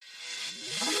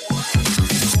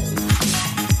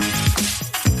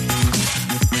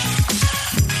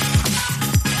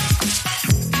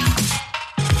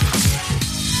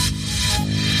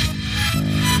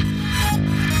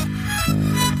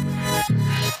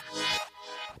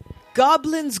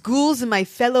Goblins, ghouls, and my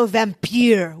fellow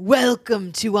vampire,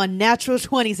 welcome to Unnatural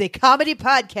 20s, a comedy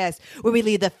podcast where we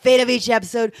lead the fate of each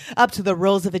episode up to the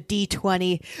rolls of a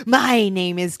D20. My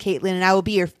name is Caitlin, and I will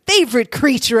be your favorite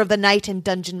creature of the night and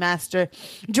dungeon master.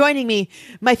 Joining me,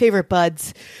 my favorite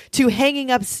buds to hang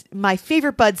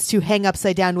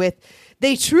upside down with.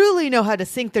 They truly know how to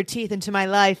sink their teeth into my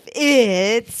life.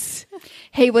 It's...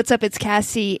 Hey, what's up? It's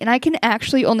Cassie, and I can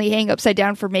actually only hang upside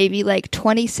down for maybe like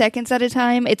 20 seconds at a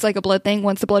time. It's like a blood thing.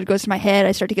 Once the blood goes to my head,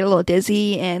 I start to get a little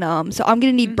dizzy, and so I'm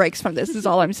gonna need breaks from this. Is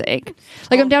all I'm saying.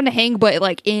 Like I'm down to hang, but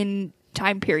like in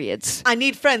time periods. I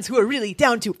need friends who are really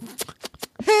down to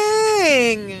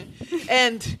hang.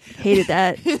 And hated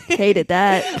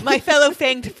that. My fellow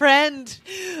fanged friend.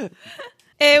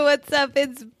 Hey, what's up?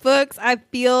 It's Books. I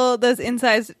feel those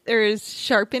incisors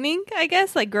sharpening, I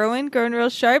guess, like growing real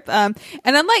sharp. And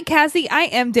unlike Cassie, I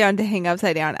am down to hang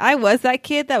upside down. I was that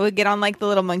kid that would get on like the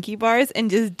little monkey bars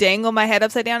and just dangle my head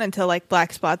upside down until like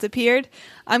black spots appeared.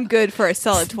 I'm good for a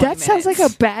solid 20 minutes. That sounds like a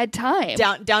bad time.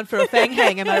 Down for a fang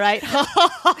hang, am I right?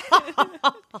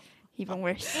 Even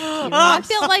worse. I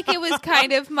feel like it was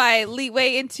kind of my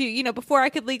leeway into, before I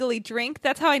could legally drink,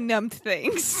 that's how I numbed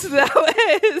things. That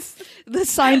was the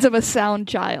signs of a sound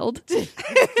child.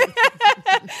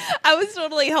 I was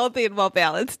totally healthy and well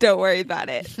balanced. Don't worry about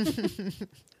it.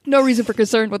 No reason for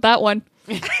concern with that one.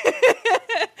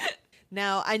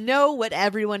 Now, I know what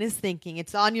everyone is thinking.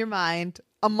 It's on your mind.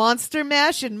 A monster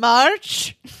mash in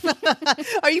March?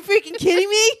 Are you freaking kidding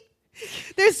me?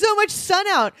 There's so much sun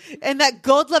out, and that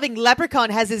gold-loving leprechaun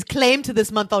has his claim to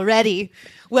this month already.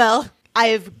 Well, I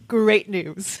have great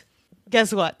news.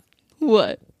 Guess what?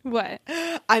 What?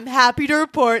 I'm happy to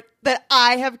report that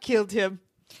I have killed him.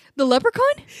 The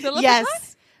leprechaun?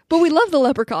 Yes. But we love the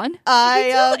leprechaun.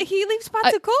 He leaves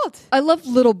spots of gold. I love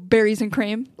little berries and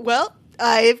cream. Well,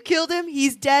 I have killed him.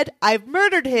 He's dead. I've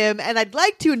murdered him, and I'd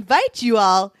like to invite you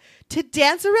all to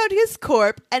dance around his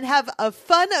corpse and have a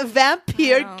fun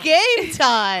vampire game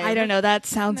time. I don't know. That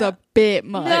sounds a bit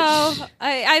much. No,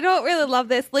 I don't really love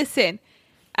this. Listen,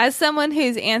 as someone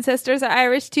whose ancestors are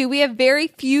Irish too, we have very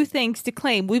few things to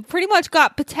claim. We've pretty much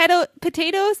got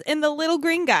potatoes and the little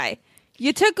green guy.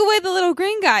 You took away the little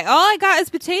green guy. All I got is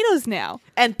potatoes now.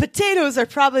 And potatoes are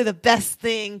probably the best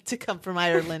thing to come from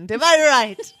Ireland. Am I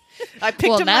right? I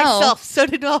picked them myself. So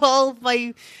did all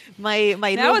my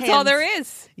now it's all there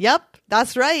is. Yep,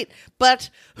 that's right.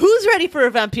 But who's ready for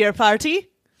a vampire party?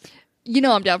 You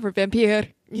know I'm down for vampire.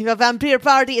 A vampire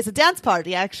party is a dance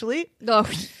party, actually. Oh,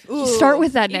 start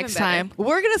with that next time.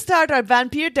 We're going to start our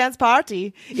vampire dance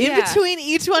party in between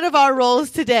each one of our rolls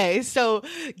today. So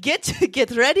get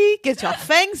ready, get your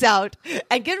fangs out,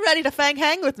 and get ready to fang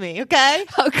hang with me, okay?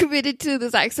 How committed to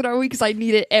this accent are we? Because I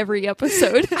need it every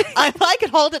episode. If I could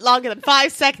hold it longer than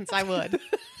 5 seconds, I would.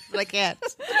 But I can't.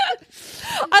 I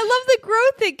love the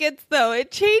growth it gets, though.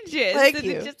 It changes. Thank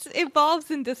you. It just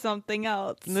evolves into something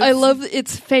else. I love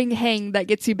it's Fang Hang that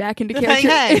gets you back into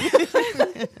character.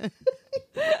 Fang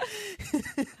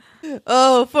hang.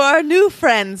 Oh, for our new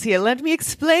friends here, let me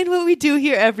explain what we do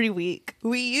here every week.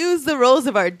 We use the rolls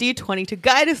of our D20 to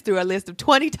guide us through our list of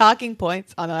 20 talking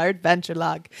points on our adventure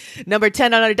log. Number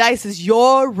 10 on our dice is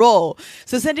your roll.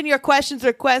 So send in your questions or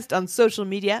requests on social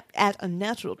media at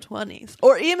Unnatural20s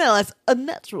or email us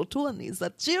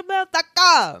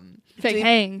unnatural20s@gmail.com. Fang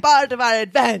Hang. Part of our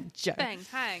adventure. Bang,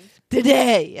 hang.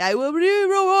 Today, I will be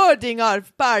rewarding our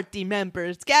party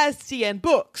members, Cassie and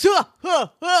Books,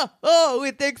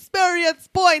 with experience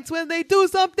points when they do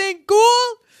something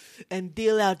cool, and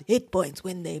deal out hit points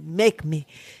when they make me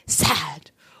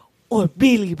sad or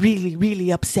really, really,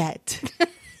 really upset.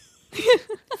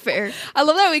 Fair. I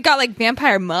love that we got like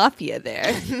vampire mafia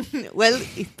there. Well,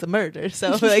 it's a murder,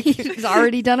 so like He's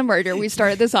already done a murder. We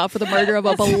started this off with a murder of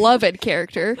a beloved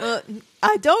character.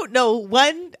 I don't know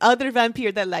one other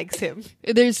vampire that likes him.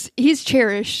 He's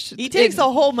cherished. He takes a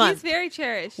whole month. He's very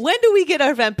cherished. When do we get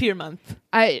our vampire month?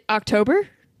 October?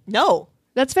 No.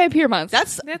 That's vampire month.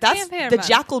 That's vampire the month.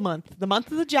 Jackal month, the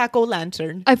month of the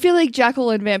Jack-o'-lantern. I feel like Jackal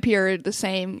and Vampire are the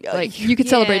same. Like you could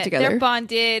celebrate together. They're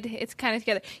bonded. It's kind of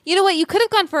together. You know what? You could have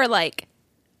gone for like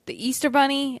the Easter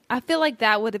Bunny. I feel like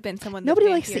that would have been someone. Nobody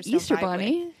likes the Easter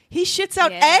Bunny. He shits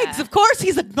out eggs. Of course,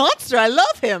 he's a monster. I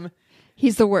love him.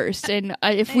 He's the worst. And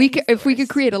if we could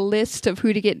create a list of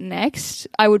who to get next,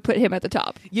 I would put him at the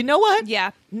top. You know what?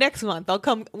 Yeah. Next month I'll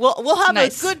come. We'll have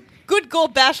Nice. a good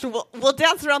gold bash. We'll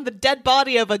dance around the dead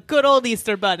body of a good old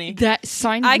Easter bunny. That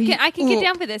sign. I can get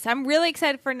down for this. I'm really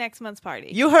excited for next month's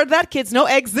party. You heard that, kids? No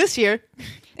eggs this year.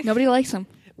 Nobody likes him.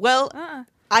 Well,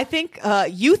 I think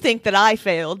you think that I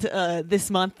failed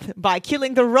this month by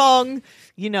killing the wrong,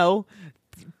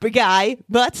 guy,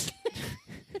 but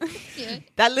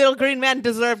That little green man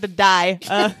deserved to die.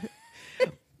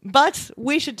 But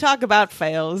we should talk about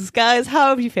fails. Guys, how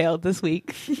have you failed this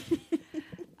week?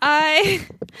 I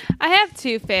have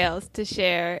 2 fails to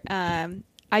share.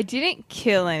 I didn't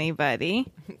kill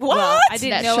anybody. What? Well, I didn't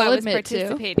That know she'll I was admit to.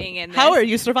 participating in this. How are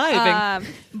you surviving?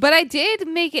 But I did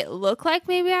make it look like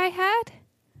maybe I had.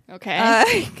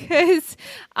 Okay. Because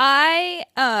I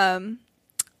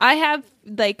have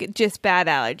like just bad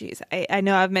allergies. I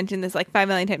know I've mentioned this like 5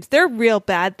 million times. They're real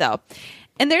bad though.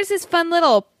 And there's this fun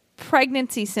little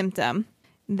pregnancy symptom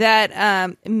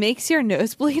that makes your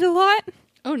nose bleed a lot.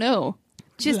 Oh no.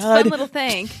 Just Blood. fun little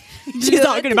thing. She's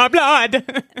talking about blood.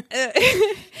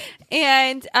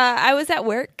 And I was at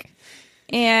work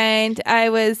and I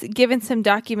was given some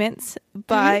documents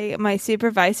by my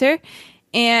supervisor.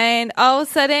 And all of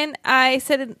a sudden, I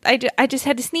said, I just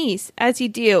had to sneeze, as you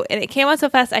do. And it came out so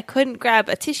fast, I couldn't grab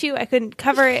a tissue. I couldn't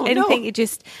cover it, anything. No.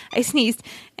 I sneezed.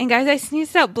 And guys, I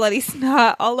sneezed out bloody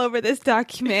snot all over this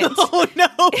document. Oh, no.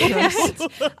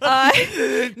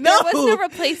 And, No. there was no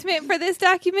replacement for this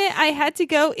document. I had to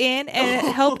go in and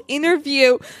help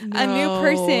interview a new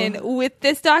person with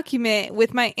this document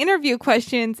with my interview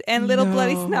questions and little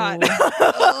bloody snot.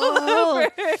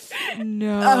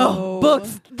 No. Oh,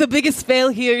 books. The biggest fail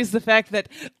here is the fact that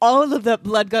all of that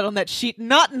blood got on that sheet,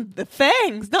 not in the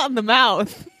fangs, not in the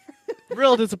mouth.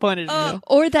 Real disappointed in you.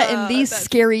 Or that in these that's-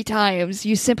 scary times,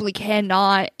 you simply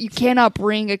cannot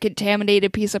bring a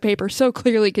contaminated piece of paper so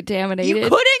clearly contaminated. You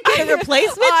couldn't get a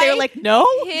replacement? They're like, no?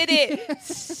 Hit it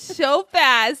so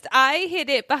fast. I hit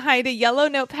it behind a yellow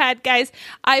notepad, guys.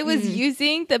 I was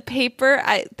using the paper.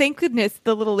 Thank goodness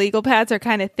the little legal pads are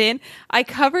kind of thin. I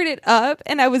covered it up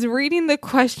and I was reading the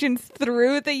questions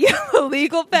through the yellow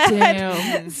legal pad.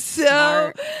 Damn. So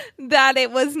Smart. that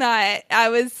it was not. I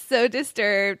was so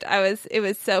disturbed. It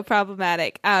was so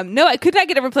problematic. No, I could not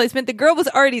get a replacement. The girl was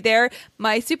already there.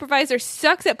 My supervisor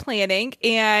sucks at planning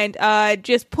and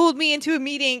just pulled me into a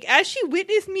meeting as she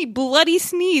witnessed me bloody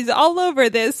sneeze all over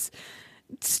this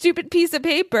stupid piece of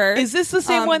paper. Is this the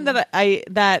same one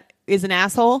that is an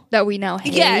asshole? That we now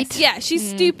hate. Yes, yeah, she's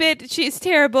stupid. She's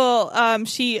terrible.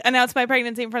 She announced my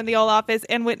pregnancy in front of the old office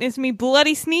and witnessed me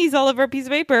bloody sneeze all over a piece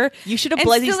of paper. You should have And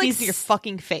bloody still sneezed in your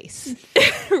fucking face.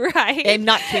 Right. I'm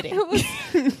not kidding.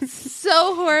 It was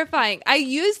so horrifying. I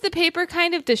used the paper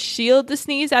kind of to shield the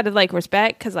sneeze out of like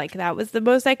respect because like that was the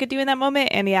most I could do in that moment.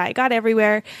 And yeah, it got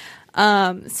everywhere.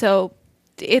 So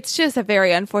it's just a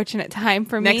very unfortunate time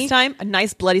for me. Next time, a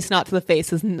nice bloody snot to the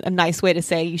face is a nice way to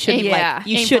say you shouldn't. Yeah,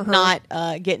 you aim should for her.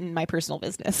 not get in my personal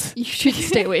business. You should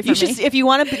stay away from You should, me. if you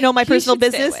want to know my personal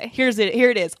should stay business. away. Here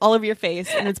it is, all over your face,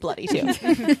 and it's bloody too.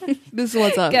 This is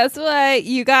what's up. Guess what?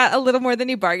 You got a little more than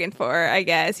you bargained for, I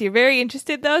guess. You're very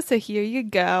interested though, so here you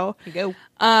go. Here you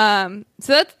go.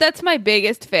 So that's my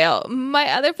biggest fail.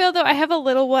 My other fail though, I have a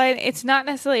little one. It's not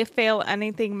necessarily a fail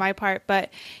anything my part,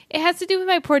 but it has to do with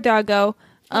my poor doggo.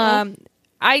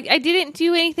 I didn't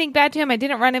do anything bad to him. I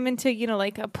didn't run him into,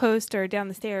 like a post or down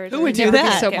the stairs. Who or would do anything.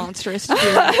 that? So monstrous to do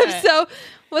that. So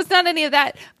was not any of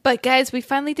that. But guys, we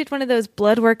finally did one of those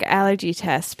blood work allergy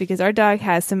tests because our dog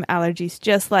has some allergies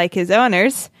just like his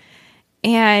owners.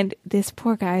 And this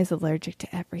poor guy is allergic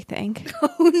to everything.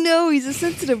 Oh no, he's a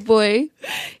sensitive boy.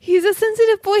 He's a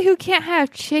sensitive boy who can't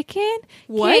have chicken,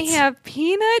 What? can't have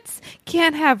peanuts,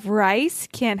 can't have rice,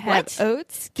 can't have What?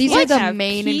 oats. These can't are the have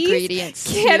main peas,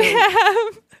 ingredients Can't to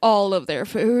have. all of their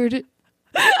food.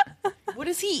 What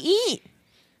does he eat?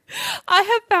 I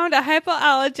have found a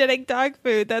hypoallergenic dog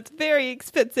food that's very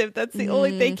expensive. That's the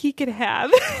only thing he can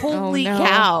have. Holy no.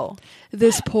 cow!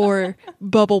 This poor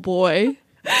bubble boy.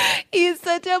 He's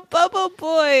such a bubble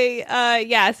boy.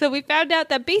 Yeah, so we found out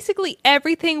that basically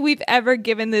everything we've ever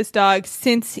given this dog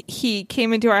since he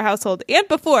came into our household and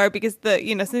before, because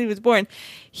since he was born,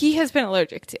 he has been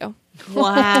allergic to.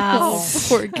 Wow.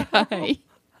 Poor guy.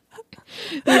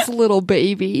 This little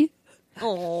baby.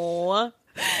 Oh.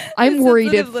 I'm This worried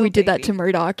sensitive if little we did that baby. to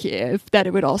Murdoch, if that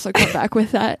it would also come back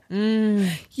with that.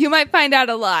 You might find out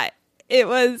a lot.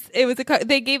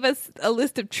 They gave us a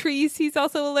list of trees he's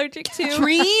also allergic to.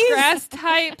 Trees? Grass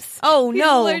types. Oh, he's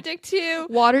no. allergic to.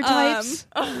 Water types.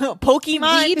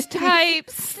 Pokemon. Weed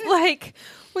types. Like,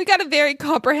 we got a very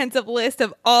comprehensive list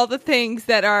of all the things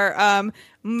that are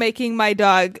making my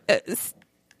dog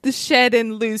shed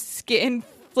and lose skin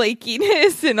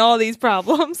flakiness and all these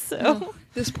problems. So,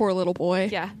 This poor little boy.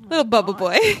 yeah, little bubble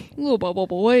boy. Little bubble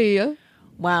boy.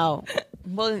 Wow.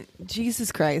 Well,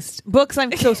 Jesus Christ. Books,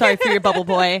 I'm so sorry for your bubble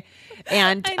boy.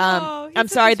 And I know. He's I'm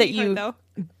such sorry a that sweetheart, you though.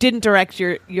 didn't direct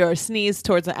your sneeze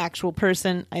towards an actual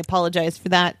person. I apologize for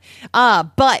that.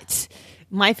 But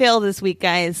my fail this week,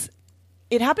 guys,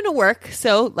 it happened to work.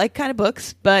 So like kind of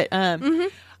books, but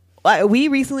we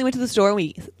recently went to the store and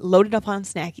we loaded up on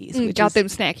snackies. Got them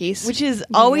snackies. Which is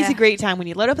always Yeah. a great time. When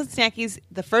you load up on snackies,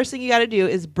 the first thing you got to do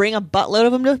is bring a buttload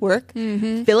of them to work,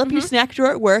 fill up your snack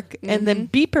drawer at work, and then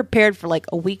be prepared for like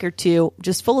a week or two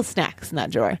just full of snacks in that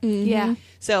drawer. Yeah.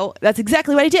 So that's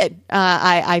exactly what I did.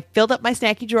 I filled up my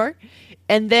snacky drawer,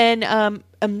 and then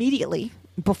immediately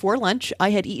before lunch, I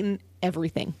had eaten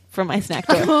everything from my snack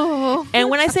drawer.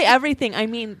 And when I say everything, I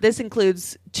mean this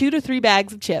includes 2 to 3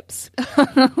 bags of chips,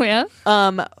 Yeah.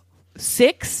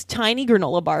 6 tiny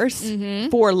granola bars,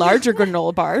 4 larger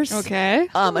granola bars, Okay.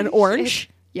 an orange,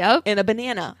 Yep. and a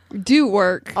banana, Do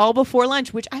work. all before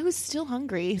lunch, which I was still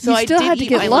hungry. So You I still did had to eat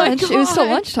get my lunch. It was still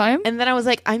lunchtime. And then I was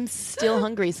like, I'm still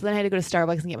hungry. So then I had to go to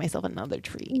Starbucks and get myself another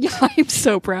treat. Yeah, I'm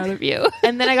so proud of you.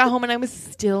 And then I got home and I was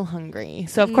still hungry.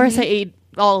 So of course I ate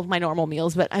all of my normal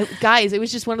meals. But guys, it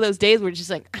was just one of those days where it's just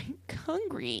like, I'm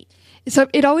hungry. So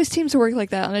it always seems to work like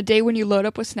that. On a day when you load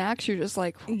up with snacks, you're just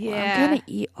like, well, Yeah. I'm gonna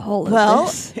eat all of Well,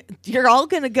 this. you're all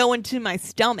going to go into my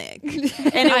stomach.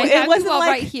 And I it have wasn't them all like...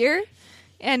 right here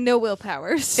and no willpower.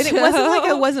 And it wasn't like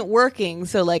I wasn't working,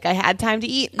 so like I had time to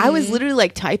eat. I was literally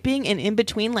like typing, and in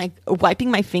between, like wiping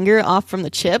my finger off from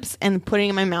the chips and putting it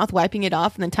in my mouth, wiping it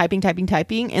off, and then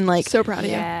typing, and like So proud of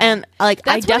you. Yeah. and like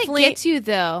That's I definitely what it gets you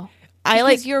though. I Because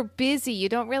like. you're busy. You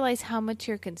don't realize how much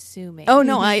you're consuming. Oh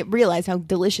no, I realized how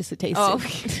delicious it tasted. Oh.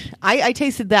 I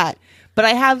tasted that, but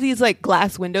I have these like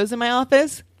glass windows in my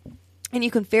office. And you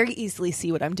can very easily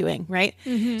see what I'm doing, right?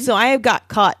 So I have got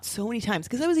caught so many times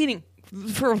because I was eating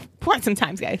for quite some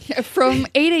times, guys. From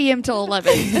 8 a.m. till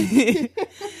 11.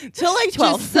 Till like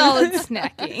 12. Just solid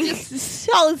snacking.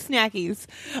 Solid snackies.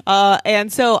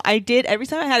 And so I did, every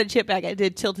time I had a chip bag, I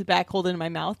did tilt it back, hold it in my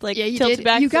mouth. Like Yeah, you tilt did. it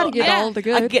back. You gotta so get I- all the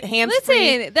good. I get hands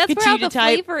free. Listen, that's where all continue the to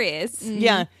type. flavor is.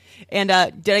 Yeah. And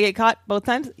did I get caught both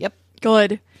times? Yep.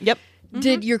 Good. Yep.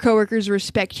 Did your coworkers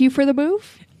respect you for the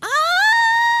move?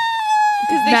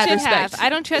 Because they Mad should respect. have. I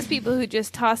don't trust people who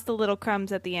just toss the little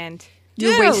crumbs at the end.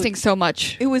 You're Dude. wasting so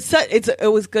much. It was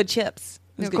it was good chips.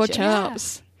 It was Good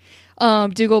chips.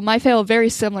 chops. Dougal, my fail very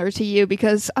similar to you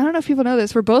because I don't know if people know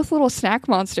this. We're both little snack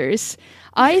monsters.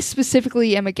 I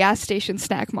specifically am a gas station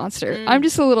snack monster. I'm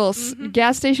just a little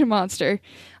gas station monster.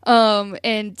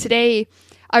 And today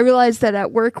I realized that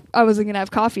at work I wasn't gonna have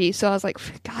coffee, so I was like,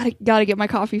 gotta get my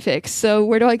coffee fixed. So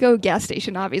where do I go? Gas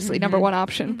station, obviously, number one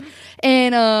option.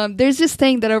 And there's this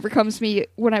thing that overcomes me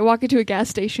when I walk into a gas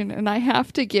station, and I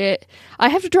have to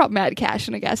drop mad cash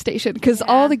in a gas station because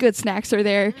all the good snacks are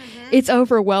there. It's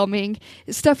overwhelming.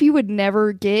 Stuff you would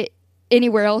never get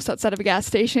anywhere else outside of a gas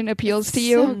station appeals to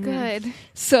you. So good.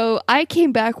 So I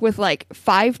came back with like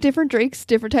 5 different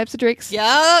types of drinks,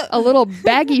 Yeah. a little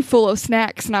baggie full of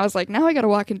snacks, and I was like, now I gotta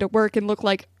walk into work and look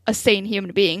like a sane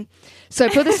human being. So I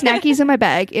put the snackies in my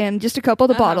bag and just a couple of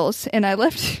the bottles, and I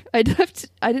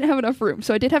didn't have enough room,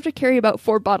 so I did have to carry about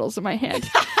 4 bottles in my hand.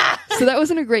 So that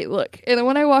wasn't a great look. And then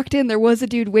when I walked in, there was a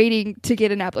dude waiting to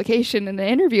get an application and an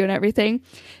interview and everything.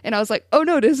 And I was like, oh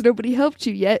no, does nobody helped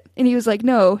you yet? And he was like,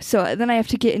 no. So then I have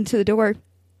to get into the door.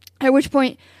 At which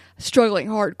point, struggling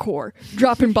hardcore,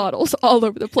 dropping bottles all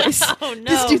over the place. Oh, no.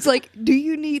 This dude's like, do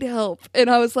you need help? And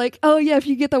I was like, oh yeah, if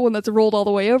you get that one that's rolled all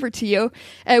the way over to you.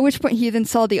 At which point he then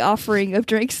saw the offering of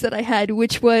drinks that I had,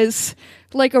 which was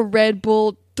like a Red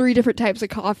Bull, 3 different types of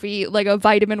coffee, like a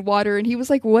vitamin water, and he was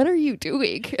like, what are you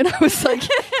doing? And I was like,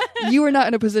 you are not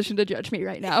in a position to judge me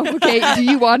right now. Okay, do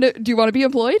you want to be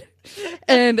employed?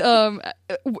 And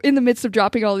in the midst of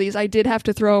dropping all these, I did have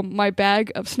to throw my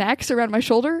bag of snacks around my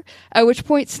shoulder, at which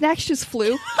point snacks just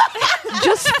flew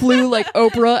like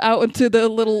Oprah out into the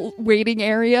little waiting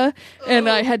area, and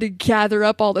I had to gather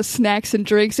up all the snacks and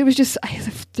drinks. It was just,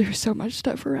 there's so much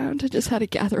stuff around. I just had to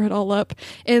gather it all up.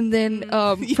 And then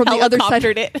from the other side,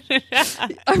 Helicoptered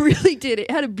it. I really did. It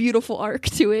had a beautiful arc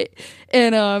to it.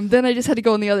 And then I just had to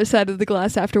go on the other side of the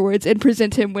glass afterwards and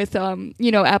present him with,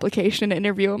 application and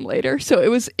interview him later.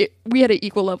 So we had an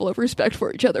equal level of respect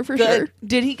for each other for sure. Good.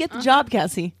 Did he get the job,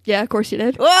 Cassie? Yeah, of course you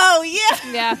did. Whoa, yeah.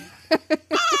 Yeah.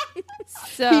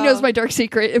 So He knows my dark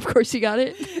secret. Of course you got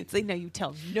it. It's like, no, you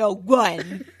tell no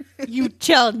one. You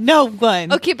tell no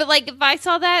one. Okay, but like if I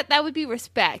saw that, that would be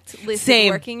respect. Listen,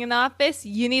 Same. working in the office,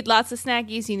 you need lots of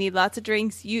snackies, you need lots of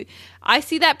drinks. I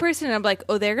see that person and I'm like,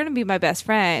 oh, they're gonna be my best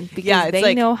friend because Yeah, it's they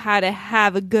like- know how to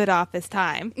have a good office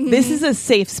time. This is a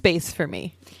safe space for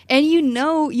me. And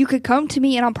you could come to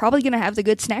me and I'm probably going to have the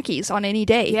good snackies on any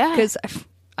day. Yeah. Because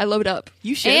I load up.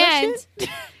 You share that And shit?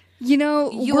 You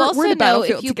know, You we're also the know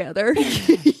battlefield if you- together.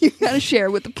 You got to share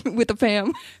with the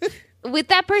fam. with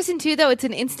that person too, though, it's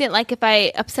an instant. Like if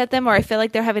I upset them or I feel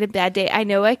like they're having a bad day, I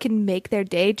know I can make their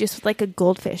day just with like a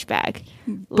goldfish bag.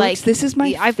 Like this is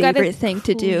my I've got a favorite thing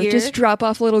to do. clear- Just drop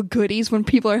off little goodies when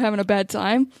people are having a bad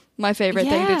time. My favorite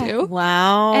thing to Yeah. do.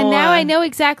 Wow. And now I know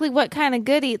exactly what kind of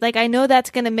goodie. Like I know that's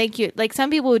going to make you. Like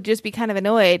some people would just be kind of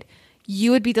annoyed.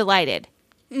 You would be delighted.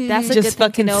 That's a just good thing to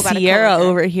fucking know about Sierra a coworker.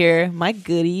 over here. My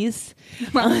goodies.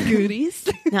 My goodies.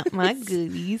 Not my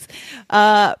goodies.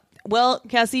 Well,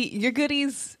 Cassie, your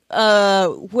goodies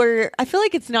were, I feel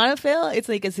like it's not a fail. It's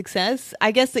like a success.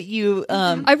 I guess that you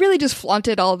I really just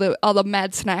flaunted all the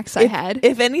mad snacks I had.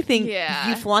 If anything, Yeah.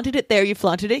 you flaunted it there, you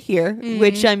flaunted it here,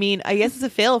 which I mean, I guess is a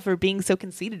fail for being so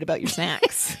conceited about your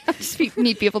snacks. Just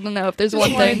need people to know if there's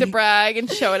one Wanting thing. to brag and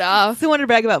show it off. So I want to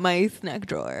brag about my snack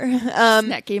drawer.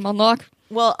 Snack game unlock.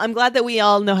 Well, I'm glad that we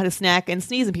all know how to snack and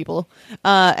sneeze in people.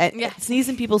 Sneeze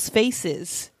in people's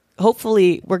faces.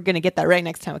 Hopefully, we're going to get that right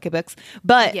next time, okay, Books?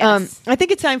 But Yes. I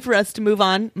think it's time for us to move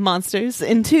on, monsters,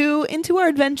 into our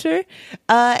adventure,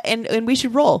 and we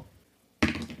should roll.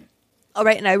 All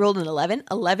right, and I rolled an 11.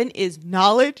 11 is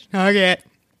knowledge nugget.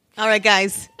 All right,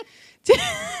 guys.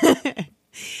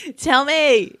 Tell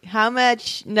me, how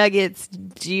much nuggets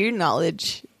do you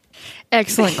knowledge?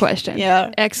 Excellent question.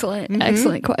 Yeah. Excellent.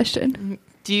 Excellent question.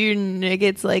 Do your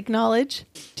nuggets like knowledge?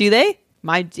 Do they?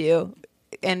 Mine do.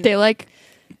 And They like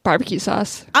barbecue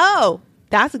sauce. oh,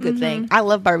 that's a good thing. I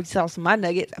love barbecue sauce in my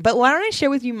nuggets. But why don't I share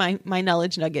with you my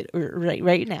knowledge nugget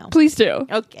right now? Please do.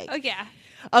 Okay. Oh yeah.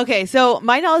 Okay, so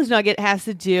my knowledge nugget has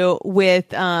to do with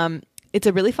it's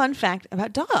a really fun fact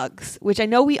about dogs, which I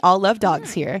know we all love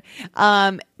dogs here.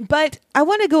 But I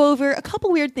want to go over a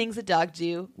couple weird things that dogs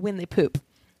do when they poop.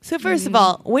 So first of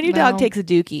all, when your dog no. takes a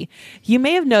dookie, you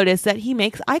may have noticed that he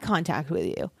makes eye contact with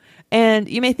you. And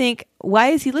you may think, why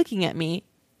is he looking at me?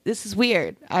 This is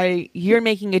weird. You're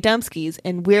making a dumpskis,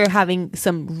 and we're having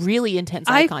some really intense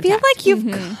eye I contact. feel like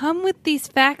you've come with these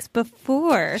facts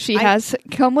before. She has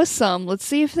come with some. Let's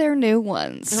see if they're new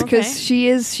ones because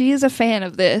Okay. she is a fan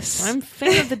of this I'm a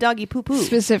fan of the doggy poo poo.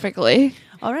 specifically.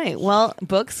 All right. Well,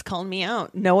 Books called me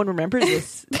out. No one remembers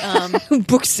this.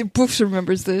 Books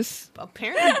remembers this.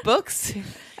 Apparently, Books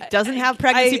doesn't have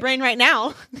pregnancy brain right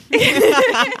now.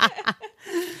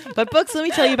 But Books, let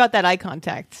me tell you about that eye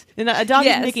contact. And a dog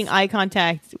Yes. is making eye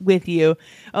contact with you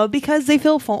because they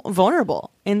feel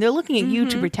vulnerable, and they're looking at you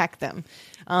to protect them.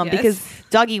 Because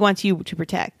doggy wants you to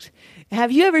protect. Have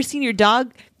you ever seen your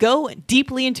dog go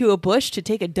deeply into a bush to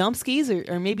take a dump skis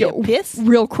or maybe a piss?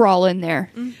 Real crawl in there.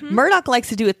 Murdoch likes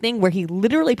to do a thing where he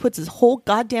literally puts his whole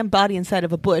goddamn body inside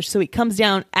of a bush, so he comes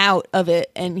down out of it,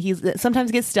 and he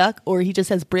sometimes gets stuck, or he just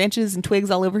has branches and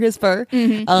twigs all over his fur.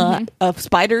 A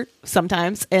spider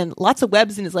sometimes, and lots of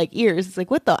webs in his ears. It's like,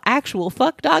 what the actual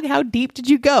fuck, dog? How deep did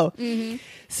you go?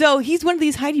 So he's one of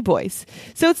these hidey boys.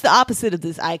 So it's the opposite of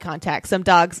this eye contact. Some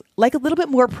dogs like a little bit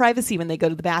more privacy when they go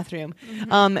to the bathroom.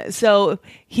 So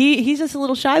he's just a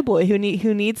little shy boy who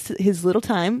needs his little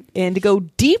time and to go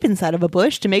deep inside of a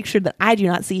bush to make sure that I do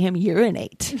not see him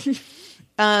urinate.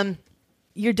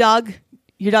 Your dog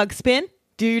spin?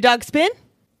 Do your dog spin?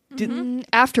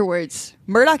 Afterwards,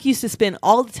 Murdoch used to spin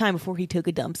all the time before he took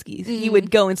a dump skis. He would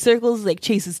go in circles,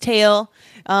 chase his tail.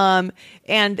 And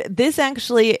this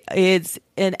actually is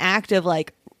an act of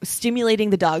stimulating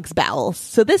the dog's bowels.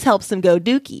 So this helps them go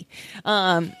dookie.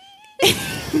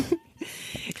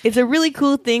 It's a really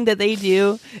cool thing that they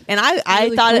do. And I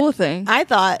really thought cool thing. I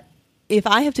thought if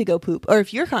I have to go poop, or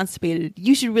if you're constipated,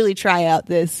 you should really try out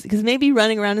this, because maybe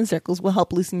running around in circles will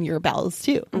help loosen your bowels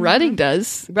too. running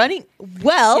does. Running,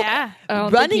 well, Yeah. I don't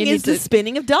think running you is need the to-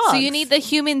 spinning of dogs. So you need the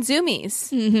human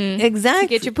zoomies exactly to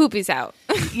get your poopies out.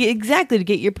 exactly to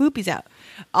get your poopies out.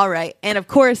 All right, and of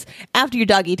course, after your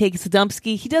doggy takes a dump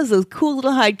ski, he does those cool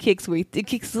little hide kicks where he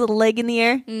kicks his little leg in the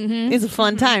air. It's a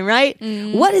fun time, right?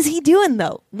 What is he doing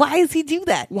though? Why does he do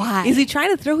that? Why? Is he trying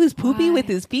to throw his poopy with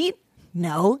his feet?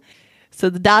 No. So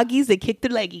the doggies, they kick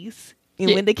their leggies.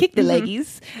 And when they kick their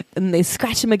leggies and they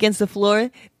scratch them against the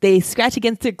floor, they scratch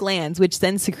against their glands, which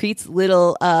then secretes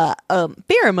little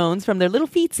pheromones from their little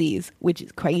feetsies, which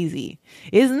is crazy.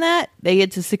 Isn't that? They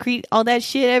get to secrete all that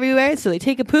shit everywhere. So they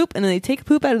take a poop and then they take a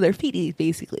poop out of their feeties,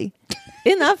 basically.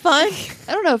 Isn't that fun?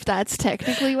 I don't know if that's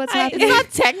technically what's It's happening.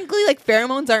 not technically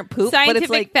pheromones aren't poop, but it's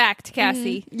Scientific fact,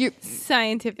 Cassie. You-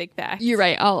 Scientific fact. You're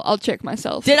right. I'll check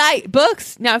myself. did I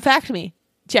books? Now fact me.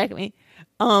 Check me.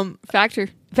 Factor.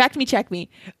 Fact me, check me.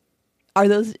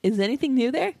 Is anything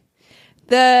new there?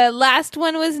 The last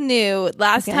one was new.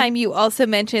 Last Okay. time you also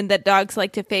mentioned that dogs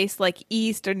like to face like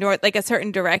east or north, like a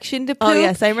certain direction to poop. Oh,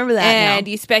 yes, I remember that And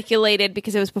now. you speculated,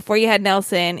 because it was before you had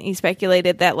Nelson, you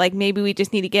speculated that like maybe we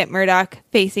just need to get Murdoch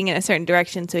facing in a certain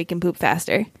direction so he can poop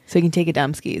faster. So you can take a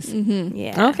dumb skis.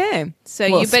 Yeah. Okay. So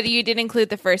Well, but you did include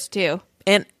the first two.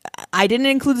 and I didn't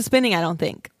include the spinning. I don't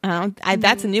think.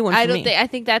 That's a new one. For I don't me. think. I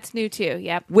think that's new too.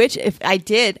 Yep. Which, if I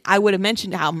did, I would have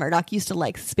mentioned how Murdoch used to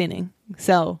like spinning.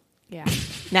 So Yeah.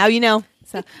 now you know.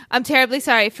 So I'm terribly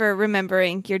sorry for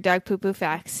remembering your dog poo poo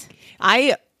facts.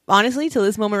 I honestly, till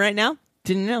this moment right now,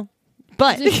 didn't know.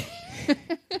 But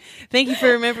thank you for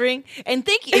remembering, and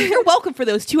thank you. You're welcome for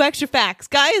those 2 extra facts,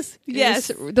 guys.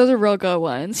 Yes. Those are real good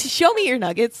ones. Show me your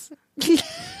nuggets.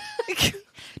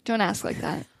 Don't ask like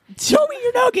that. Show me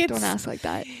your nuggets. Don't ask like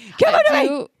that. Come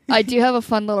on, I do have a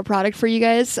fun little product for you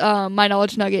guys. My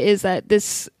knowledge nugget is that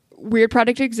this weird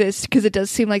product exists because it does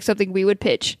seem like something we would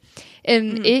pitch,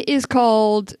 and it is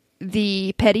called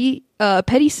the Petty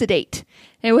Sedate.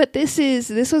 And what this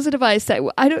was a device that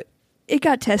it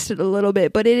got tested a little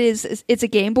bit, but it's a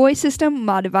Game Boy system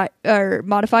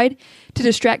modified to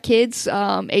distract kids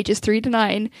ages 3 to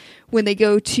 9 when they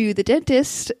go to the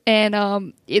dentist,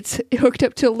 and it's hooked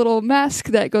up to a little mask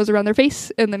that goes around their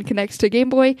face and then connects to Game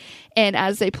Boy, and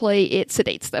as they play, it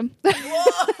sedates them.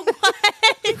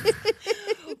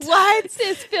 What?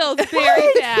 This feels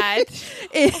very bad.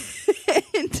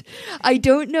 And I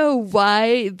don't know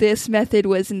why this method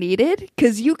was needed,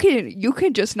 because you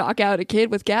can just knock out a kid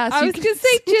with gas. I was gonna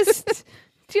say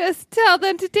just tell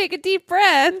them to take a deep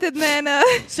breath and then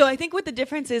So I think what the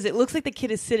difference is, it looks like the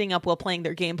kid is sitting up while playing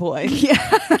their Game Boy.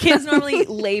 Yeah. Kids normally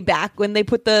lay back when they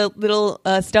put the little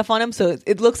stuff on them, so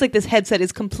it looks like this headset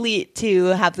is complete to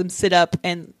have them sit up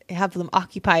and have them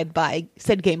occupied by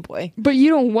said Game Boy. But you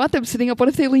don't want them sitting up. What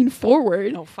if they lean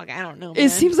forward? Oh fuck, I don't know. It man.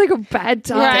 seems like a bad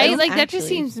time. right, like that just actually.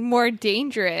 seems more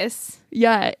dangerous.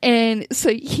 Yeah, and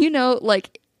so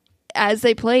like as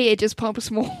they play, it just pumps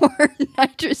more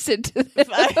nitrous into them.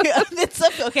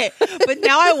 Okay, but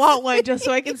now I want one just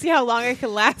so I can see how long I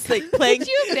can last, like playing. Could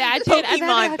you imagine? Pokemon. I'm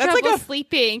having That's trouble like a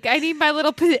sleeping. I need my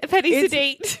little petty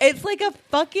sedate. It's like a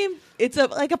fucking. It's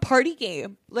like a party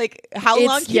game. Like how It's-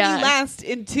 long can yeah. you last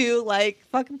into like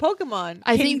fucking Pokemon?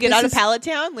 I Can you think get this out is- of Pallet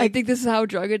Town? I Like, think this is how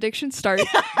drug addiction starts.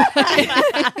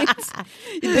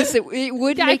 It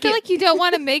would Yeah, I make feel it like you don't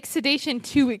want to make sedation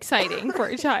too exciting for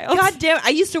a child. God damn! I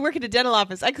used to work at a dental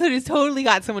office. I could have totally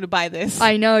got someone to buy this.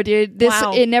 I know, dude.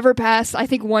 Wow. It never passed. I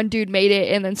think one dude made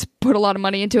it and then put a lot of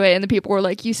money into it, and the people were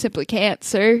like, "You simply can't,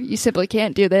 sir. You simply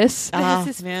can't do this." This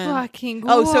is man. fucking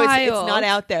Oh, so it's wild. not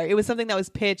out there. It was something that was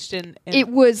pitched and It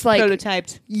was like,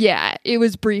 prototyped. yeah, it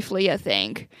was briefly a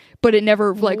thing, but it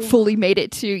never like fully made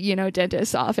it to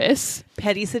dentist's office.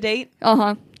 Petty sedate.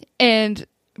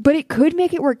 But it could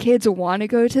make it where kids want to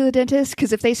go to the dentist,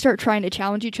 because if they start trying to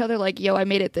challenge each other, like, "Yo, I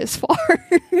made it this far,"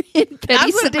 in petty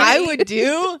That's what sedate. I would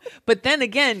do. But then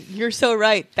again, you're so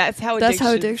right. That's how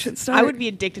addiction starts. I would be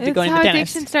addicted to That's going to how the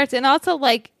addiction dentist. starts. And also,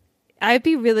 like, I'd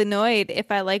be really annoyed if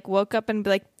I like woke up and be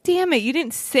like, "Damn it, you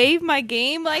didn't save my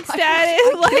game like status."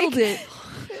 I like, killed it.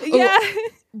 yeah.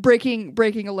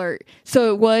 Breaking alert.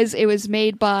 So it was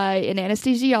made by an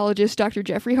anesthesiologist, Dr.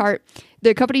 Jeffrey Hart.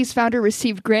 The company's founder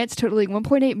received grants totaling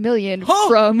 $1.8 million Oh!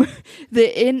 from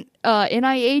the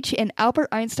NIH and Albert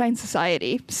Einstein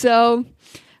Society. So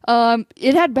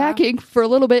it had backing for a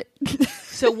little bit.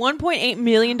 So $1.8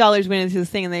 million went into this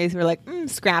thing, and they were like,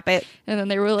 scrap it. And then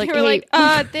they were like, They were "Hey,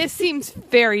 like, this seems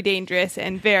very dangerous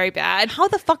and very bad. How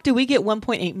the fuck do we get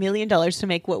 $1.8 million to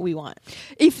make what we want?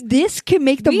 if this can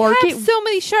make the We market have so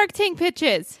many Shark Tank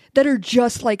pitches. that are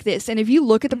just like this, and if you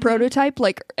look at the prototype,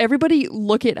 like, everybody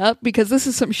look it up, because this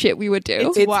is some shit we would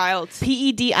do." It's wild.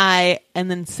 PEDI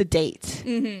and then sedate.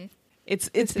 Mm-hmm.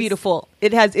 It's beautiful.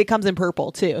 It comes in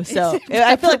purple too. So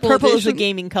I feel like purple purple is a edition.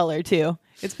 gaming color too.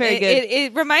 It's very good.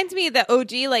 It reminds me of the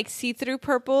OG, like, see-through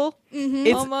purple,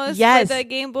 It's- almost, yes. for the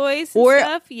Game Boys and or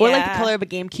stuff. Yeah. or like the color of a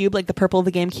GameCube, like the purple of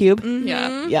the GameCube.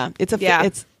 Yeah. Yeah, it's Yeah.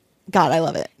 it's God, I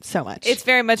love it so much. It's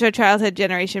very much our childhood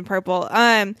generation purple.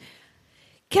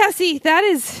 Cassie, that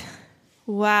is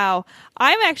wow.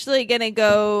 I'm actually gonna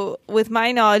go with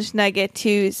my knowledge nugget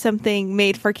to something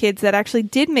made for kids that actually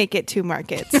did make it to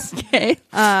markets. Okay.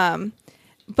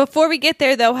 Before we get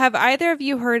there, though, have either of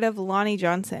you heard of Lonnie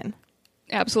Johnson?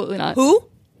 Absolutely not. who?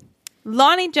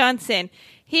 Lonnie Johnson.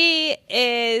 He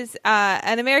is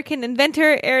an American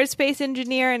inventor, aerospace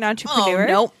engineer, and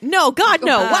entrepreneur. No, God,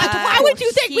 no. Why would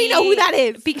you think we know who that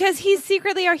is? Because he's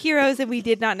secretly our heroes and we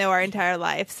did not know our entire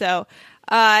life. So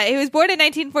he was born in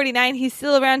 1949. He's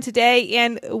still around today.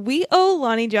 And we owe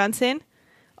Lonnie Johnson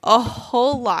a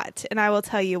whole lot, and I will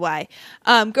tell you why.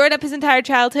 Growing up his entire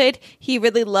childhood, he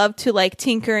really loved to like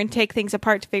tinker and take things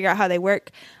apart to figure out how they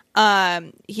work.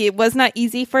 It was not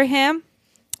easy for him.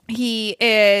 He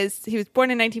was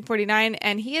born in 1949,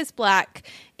 and he is Black,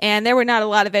 and there were not a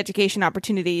lot of education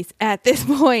opportunities at this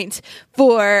point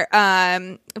for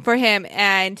him.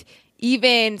 And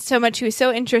even so much, he was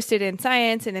so interested in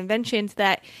science and inventions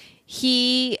that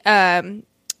he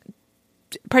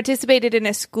participated in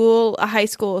a high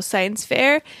school science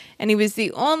fair, and he was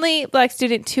the only Black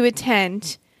student to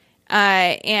attend.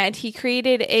 And he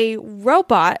created a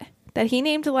robot that he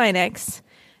named Linux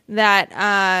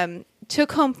that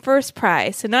took home first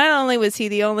prize. So not only was he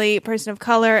the only person of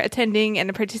color attending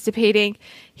and participating,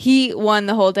 he won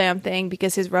the whole damn thing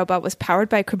because his robot was powered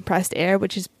by compressed air,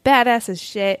 which is badass as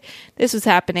shit. This was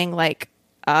happening like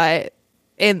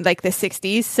in like the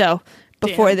 60s. So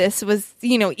before this was,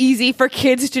 easy for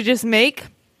kids to just make.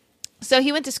 So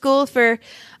he went to school for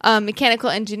mechanical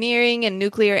engineering and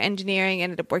nuclear engineering,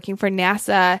 ended up working for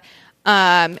NASA,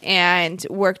 and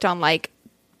worked on like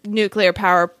nuclear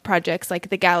power projects like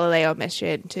the Galileo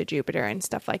mission to Jupiter and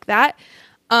stuff like that.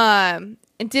 And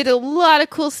did a lot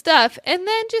of cool stuff, and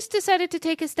then just decided to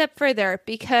take a step further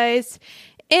because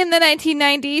in the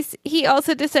 1990s, he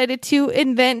also decided to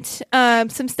invent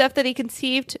some stuff that he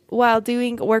conceived while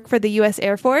doing work for the U.S.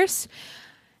 Air Force.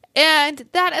 And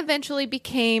that eventually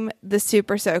became the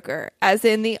Super Soaker, as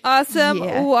in the awesome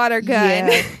water gun.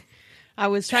 Yeah. I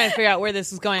was trying to figure out where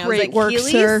this was going. Great I was like, work,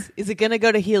 Heelys? sir. Is it going to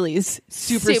go to Heelys?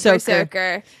 Super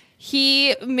Soaker.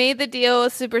 He made the deal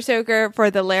with Super Soaker for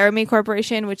the Laramie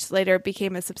Corporation, which later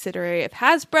became a subsidiary of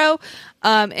Hasbro,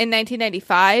 in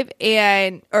 1995. But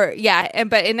in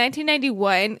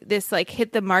 1991, this like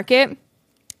hit the market.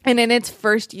 And in its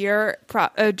first year,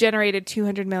 generated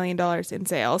 $200 million in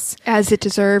sales. As it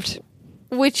deserved.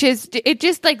 Which is, it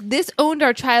just like, this owned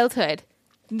our childhood.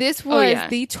 This was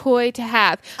the toy to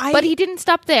have. But he didn't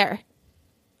stop there.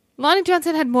 Lonnie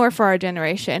Johnson had more for our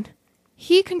generation.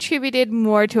 He contributed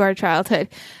more to our childhood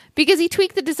because he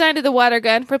tweaked the design of the water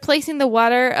gun, replacing the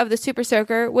water of the Super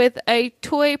Soaker with a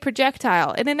toy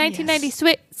projectile. And in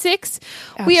 1996,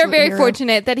 we are very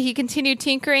fortunate that he continued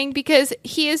tinkering because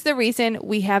he is the reason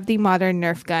we have the modern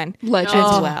Nerf gun. Legend.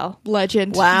 As well.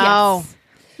 Legend. Wow. Yes.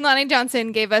 Lonnie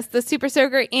Johnson gave us the Super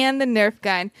Soaker and the Nerf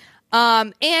gun.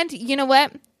 And you know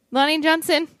what? Lonnie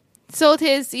Johnson sold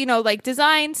his,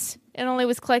 designs and only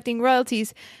was collecting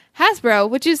royalties. Hasbro,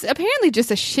 which is apparently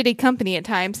just a shitty company at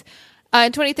times,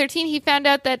 in 2013, he found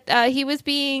out that he was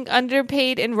being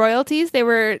underpaid in royalties. They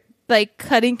were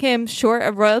cutting him short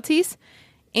of royalties.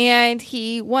 And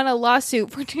he won a lawsuit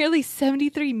for nearly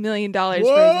 $73 million for his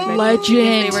inventions.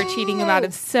 Legend. They were cheating him out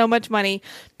of so much money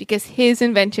because his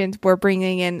inventions were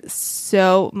bringing in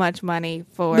so much money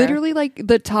for... Literally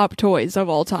the top toys of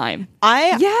all time.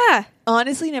 I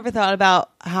honestly never thought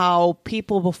about how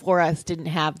people before us didn't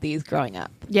have these growing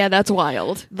up. Yeah, that's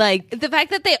wild. The fact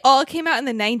that they all came out in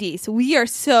the 90s. We are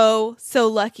so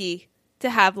lucky to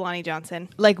have Lonnie Johnson.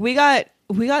 We got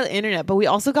the internet, but we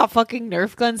also got fucking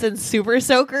Nerf guns and Super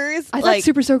Soakers. I thought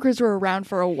Super Soakers were around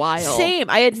for a while. Same.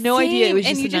 I had no idea it was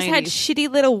and just you the just 90s. had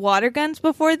shitty little water guns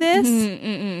before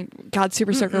this. God,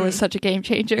 Super Soaker was such a game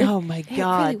changer. Oh my god! It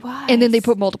really was. And then they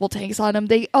put multiple tanks on them.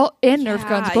 And Nerf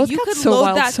guns both you got could so load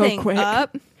wild that so thing quick.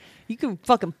 up. You can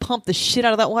fucking pump the shit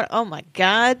out of that water. Oh my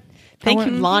god! Thank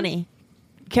you, Lonnie.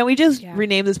 Can we just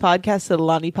rename this podcast to the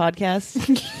Lonnie Podcast?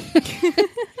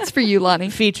 It's for you,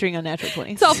 Lonnie. Featuring Unnatural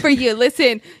 20. It's all for you.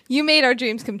 Listen, you made our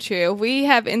dreams come true. We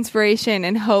have inspiration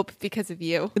and hope because of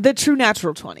you. The True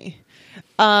Natural 20.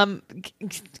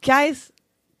 Guys,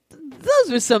 those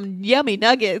were some yummy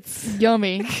nuggets.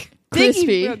 Yummy.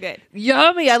 Crispy. Real good.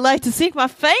 Yummy. I like to sink my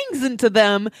fangs into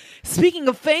them. Speaking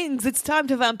of fangs, it's time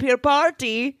to vampire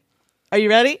party. Are you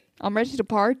ready? I'm ready to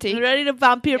party. You ready to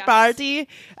vampire party?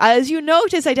 As you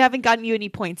notice, I haven't gotten you any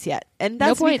points yet. And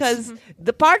that's No points. because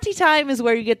the party time is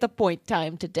where you get the point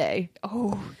time today.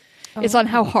 It's on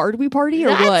how hard we party or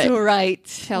That's what?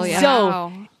 right. Hell yeah. So,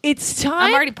 Wow. it's time.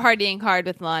 I'm already partying hard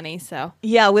with Lonnie, so.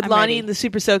 Yeah, with I'm Lonnie ready. and the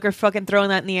Super Soaker fucking throwing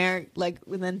that in the air,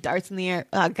 and then darts in the air.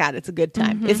 Oh, God, it's a good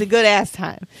time. It's a good ass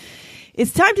time.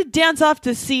 It's time to dance off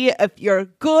to see if you're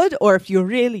good or if you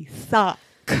really suck.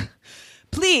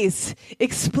 Please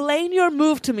explain your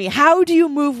move to me. How do you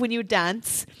move when you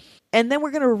dance? And then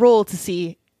we're going to roll to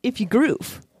see if you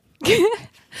groove.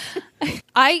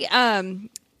 I'm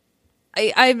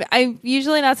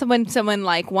usually not someone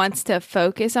wants to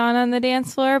focus on the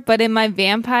dance floor, but in my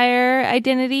vampire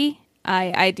identity,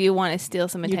 I do want to steal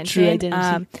some Your attention. true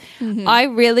identity. I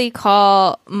really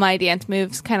call my dance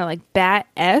moves kind of like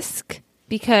bat-esque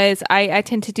because I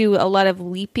tend to do a lot of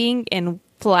leaping and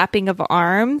flapping of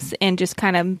arms and just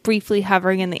kind of briefly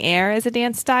hovering in the air as a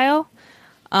dance style.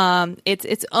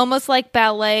 It's almost like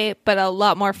ballet, but a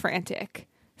lot more frantic.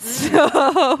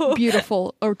 So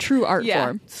Beautiful or true art Yeah.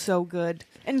 form. So good.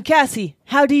 And Cassie,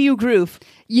 how do you groove?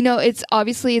 You know, it's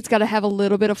got to have a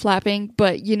little bit of flapping,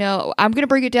 but you know, I'm going to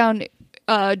break it down.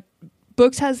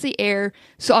 Books has the air,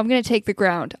 so I'm going to take the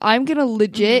ground. I'm going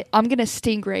to I'm going to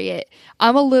stingray it.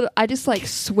 I just like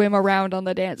swim around on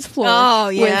the dance floor Oh,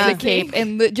 yeah. with the cape.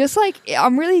 And just like,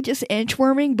 I'm really just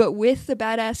inchworming, but with the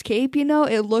badass cape, you know,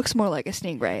 it looks more like a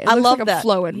stingray. It I looks love like that. I'm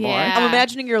flowing more. Yeah. I'm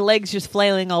imagining your legs just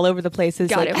flailing all over the places.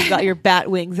 Got like it. you got your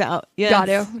bat wings out. Yes. Got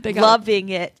it. They got Loving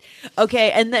it.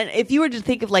 Okay, and then if you were to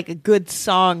think of like a good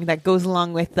song that goes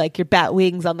along with like your bat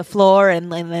wings on the floor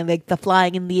and then like the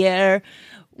flying in the air,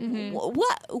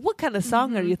 what kind of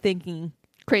song are you thinking?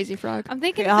 Crazy Frog. I'm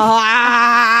thinking.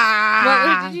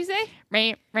 Ah, What did you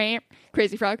say?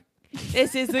 Crazy Frog.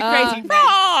 this is the crazy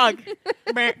frog.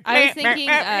 I was thinking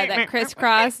that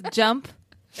crisscross jump.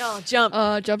 Oh, jump.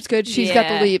 Jump's good. She's got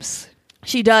the Yeah. leaps.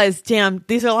 She does. Damn,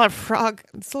 these are a lot of frog.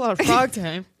 It's a lot of frog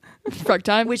time. Frog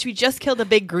time. Which we just killed a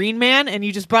big green man, and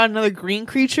you just brought another green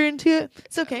creature into it.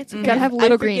 It's okay. It's okay. Gotta have a I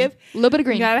little green. forgive. A little bit of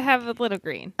You green. gotta have a little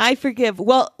green. I forgive.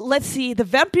 Well, let's see. The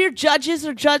vampire judges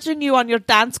are judging you on your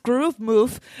dance groove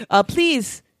move.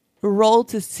 Please roll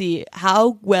to see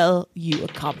how well you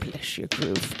accomplish your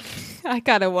groove. I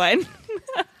got a 1.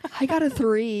 I got a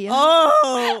 3.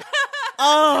 Oh,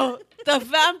 the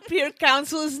vampire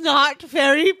council is not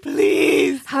very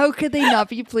pleased. How could they not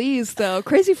be pleased, though?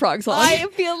 Crazy Frog's on. I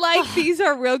feel like these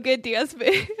are real good dance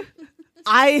moves.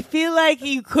 I feel like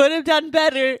you could have done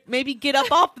better. Maybe get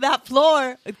up off that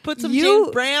floor, put some You-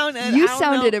 James Brown. And You I don't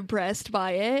sounded know. impressed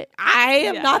by it. I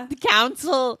am Yeah. not the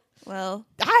council. Well,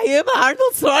 I am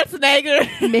Arnold Schwarzenegger.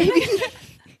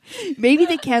 maybe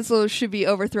the council should be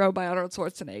overthrown by Arnold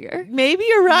Schwarzenegger. Maybe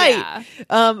you're right.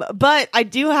 Yeah. But I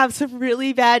do have some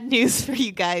really bad news for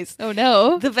you guys. Oh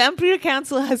no. The Vampire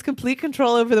Council has complete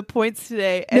control over the points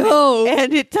today. And No.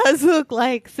 and it does look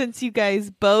like, since you guys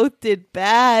both did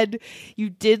bad, you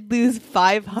did lose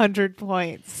 500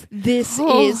 points. This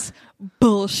Oh. is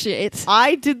bullshit.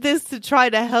 I did this to try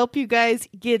to help you guys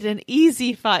get an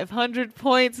easy 500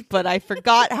 points, but I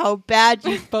forgot how bad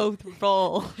you both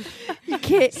roll. You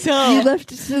can't. So- you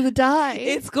left it to the die.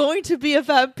 It's going to be a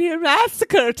vampire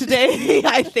massacre today,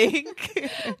 I think.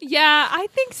 Yeah, I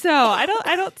think so. I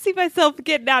don't see myself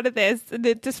getting out of this,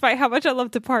 despite how much I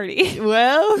love to party.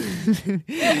 Well,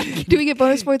 Do we get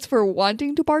bonus points for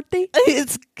wanting to party?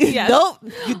 it's Yes. no,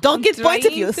 you don't get points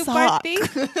if Trying you to suck. party.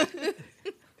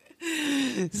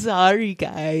 Sorry,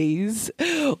 guys.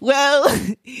 Well,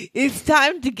 it's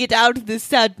time to get out of this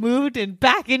sad mood and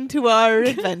back into our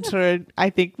adventure. I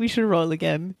think we should roll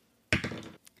again.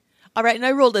 All right, and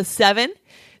I rolled a 7.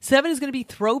 7 is going to be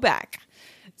throwback.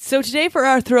 So today for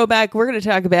our throwback, we're going to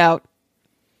talk about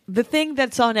the thing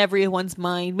that's on everyone's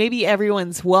mind, maybe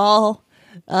everyone's wall,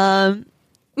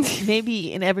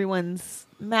 maybe in everyone's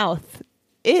mouth.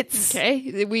 It's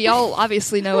Okay. We all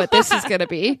obviously know what this is going to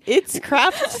be. It's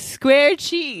Kraft square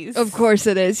cheese. Of course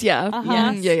it is. Yeah. Uh-huh.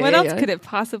 Mm, yeah, What yeah, else yeah. could it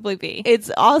possibly be? It's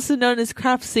also known as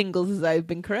Kraft singles, as I've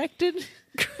been corrected.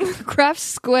 Craft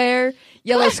square,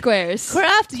 yellow squares.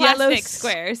 Kraft yellow Plastic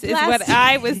squares is what plastic-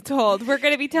 I was told. We're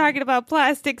going to be talking about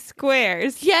plastic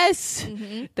squares. Yes.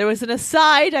 There was an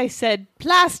aside. I said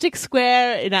plastic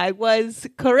square, and I was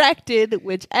corrected,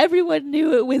 which everyone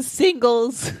knew it was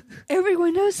singles.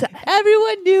 Everyone knows that.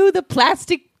 Everyone knew the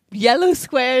plastic yellow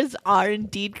squares are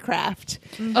indeed Kraft.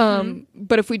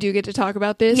 But if we do get to talk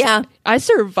about this, Yeah. I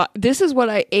survived. This is what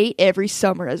I ate every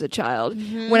summer as a child.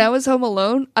 When I was home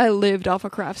alone, I lived off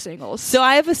of Kraft singles. So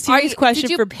I have a serious question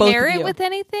did you for both pair of it you. with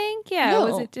anything? Yeah, No.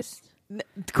 was it just...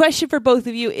 The question for both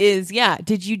of you is,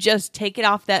 did you just take it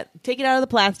out of the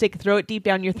plastic, throw it deep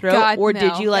down your throat, God, or no.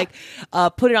 did you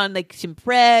put it on like some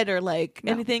bread or like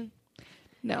anything?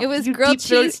 No, It was You grilled deep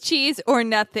throat- cheese or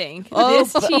nothing. Oh,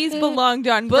 This cheese belonged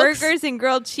on Books- burgers and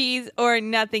grilled cheese or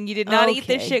nothing. You did not eat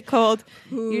this Okay. shit cold.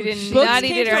 You did Books not eat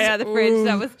came it right from- out of the fridge.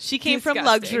 That was She came from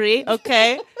disgusting. luxury,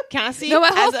 okay? Cassie? No, my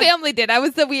whole as a- family did. I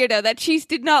was the weirdo. That cheese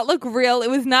did not look real. It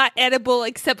was not edible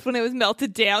except when it was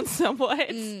melted down somewhat.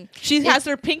 She has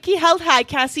her pinky held high,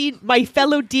 Cassie, my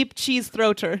fellow deep cheese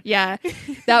throater. Yeah,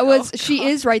 that was. She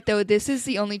is right though. This is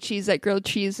the only cheese that grilled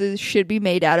cheeses should be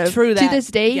made out of. True To that. this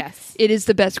day, Yes. it is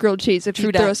the best grilled cheese. If True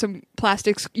you that. throw some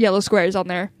plastic yellow squares on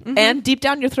there And deep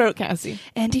down your throat, Cassie.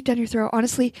 and deep down your throat,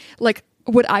 honestly, like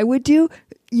what I would do,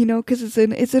 because it's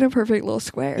in a perfect little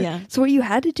square. Yeah. So what you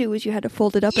had to do was you had to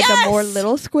fold it up Yes! into more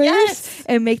little squares Yes!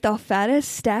 and make the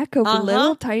fattest stack of Uh-huh.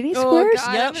 little tiny Oh, squares. God,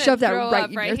 I'm gonna shove that throw right up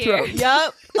in right your here. throat.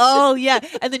 Yup. Oh yeah,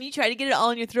 and then you try to get it all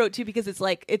in your throat too because it's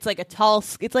like an It's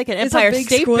a Empire big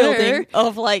State square. Building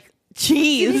of like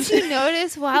cheese. Did you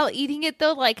notice while eating it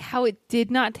though, like how it did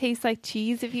not taste like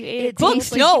cheese if you ate it? Books,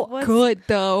 tastes like no. it was- Good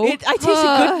though. I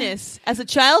tasted goodness. As a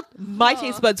child, my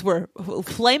taste buds were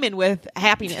flaming with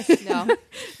happiness. No.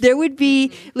 There would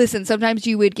be sometimes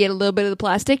you would get a little bit of the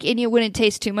plastic and it wouldn't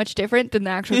taste too much different than the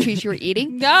actual cheese you were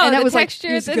eating. No, and that the was texture,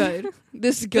 like, this is good.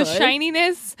 This is The good.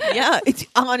 shininess. Yeah, it's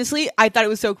honestly, I thought it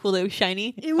was so cool that it was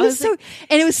shiny. It was so,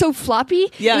 and it was so floppy.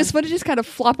 Yeah. It was fun to just kind of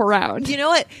flop around. You know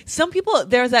what? Some people,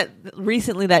 there was that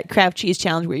recently that Kraft cheese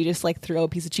challenge where you just like throw a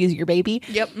piece of cheese at your baby.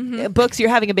 Yep. Books, you're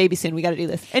having a baby soon. We got to do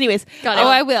this. Anyways, Got Oh, it.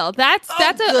 I will. That's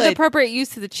an good. appropriate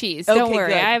use of the cheese. Don't Okay, worry.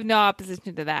 good. I have no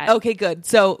opposition to that. okay, good.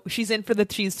 So she's in for the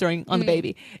cheese throwing on the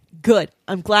baby. Good.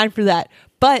 I'm glad for that.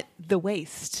 But the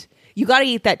waste. You got to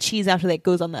eat that cheese after that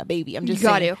goes on that baby. I'm just You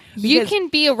got saying. to. You Because can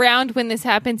be around when this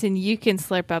happens and you can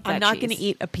slurp up that I'm not cheese. going to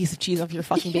eat a piece of cheese off your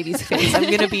fucking baby's face. I'm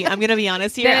gonna be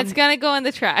honest here. Then I'm, it's going to go in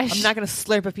the trash. I'm not going to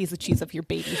slurp a piece of cheese off your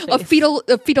baby's face. A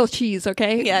fetal cheese,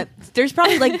 okay? Yeah, there's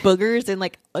probably like boogers and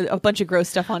like a bunch of gross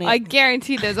stuff on it. I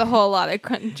guarantee there's a whole lot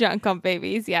of junk on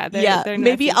babies. Yeah. They're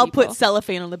maybe nasty I'll people. put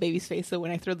cellophane on the baby's face so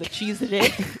when I throw the cheese in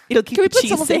it, it'll keep Can we the put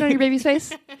cheese cellophane safe. on your baby's face?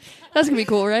 That's gonna be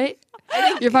cool, right?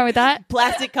 You're fine with that?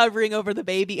 Plastic covering over the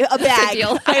baby. A bag.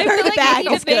 deal. I I heard feel a like bag I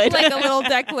need is to make good. like a little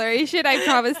declaration. I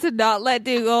promise to not let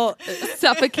Dougal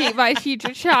suffocate my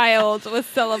future child with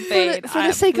cellophane. For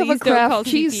the sake of a Please don't Kraft call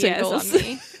cheese CPS on singles.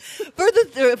 me.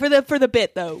 for the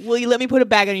bit though, will you let me put a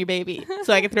bag on your baby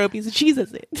so I can throw a piece of cheese at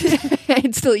it,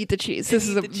 And still eat the cheese. This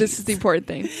is eat the this is the important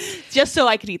thing. just so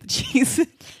I can eat the cheese?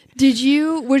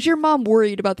 Was your mom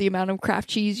worried about the amount of Kraft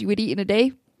cheese you would eat in a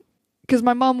day? Because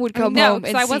my mom would come No, home because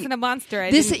and I see, wasn't a monster.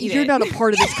 I this didn't eat you're it. not a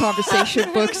part of this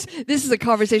conversation, Books. This is a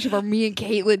conversation for me and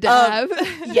Caitlin to have.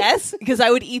 Yes, because I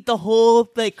would eat the whole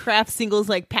like Kraft singles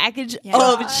like package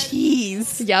of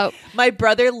cheese. Yep. My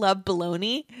brother loved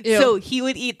bologna, Ew. so he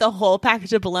would eat the whole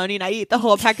package of bologna, and I eat the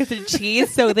whole package of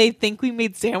cheese. So they think we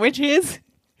made sandwiches.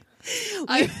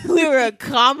 We were a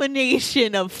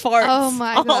combination of farts Oh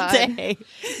my all God. day.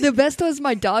 The best was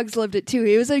my dogs loved it too.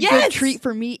 It was a Yes! good treat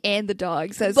for me and the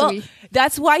dogs. Well,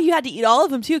 that's why you had to eat all of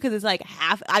them too, because it's like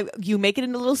you make it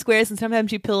into little squares, and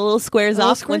sometimes you peel little squares Little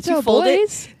off. squares Once you are fold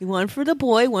boys. it, one for the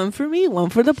boy, one for me,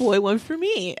 one for the boy, one for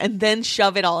me, and then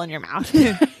shove it all in your mouth.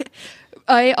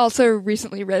 I also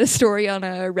recently read a story on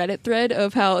a Reddit thread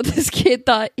of how this kid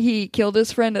thought he killed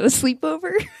his friend at a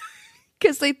sleepover.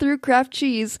 Because they threw Kraft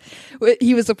cheese.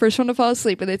 He was the first one to fall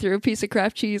asleep, and they threw a piece of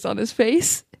Kraft cheese on his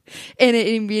face, and it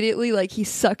immediately, like, he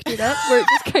sucked it up, where it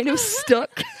just kind of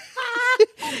stuck,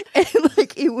 and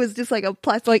like it was just like a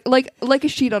plastic, like a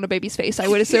sheet on a baby's face, I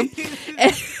would assume.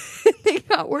 And they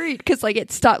got worried because like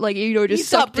it stopped, like it just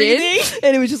stopped sucked in, breathing?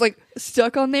 and it was just like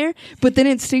stuck on there. But then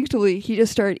instinctively, he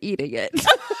just started eating it.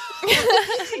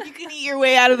 You can eat your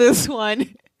way out of this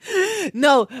one.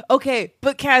 No, okay,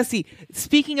 but Cassie,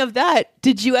 speaking of that,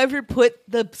 did you ever put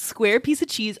the square piece of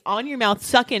cheese on your mouth,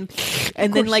 suck in,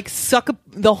 and then like suck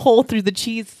the hole through the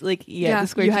cheese? Like, Yeah, the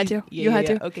square you cheese. had to. Yeah, You had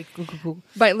to. Okay, cool.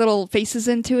 Bite little faces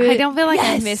into it. I don't feel like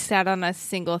Yes. I missed out on a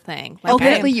single thing. Like,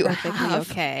 Apparently I am you perfectly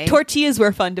have. okay. Tortillas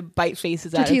were fun to bite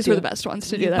faces out of. Tortillas were too. the best ones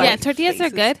to You do that. bite Yeah, tortillas are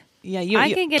faces. good. Yeah,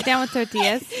 I can get down with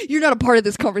tortillas. You're not a part of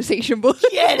this conversation, but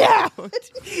get out.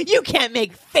 You can't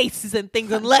make faces and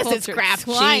things unless it's Cultured Kraft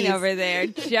swine cheese. over there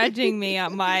judging me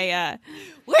on my.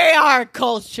 We are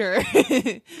culture,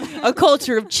 a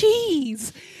culture of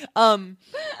cheese. I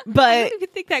But don't even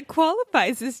think that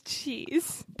qualifies as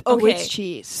cheese. oh, okay, it's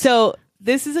cheese. So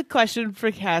this is a question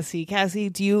for Cassie. Cassie,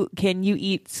 can you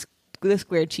eat the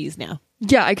square cheese now?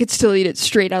 Yeah, I could still eat it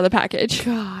straight out of the package.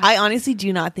 I honestly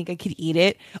do not think I could eat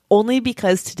it, only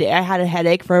because today I had a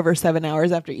headache for over 7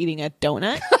 hours after eating a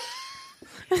donut.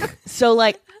 So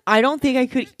like, I don't think I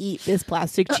could eat this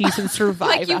plastic cheese and survive.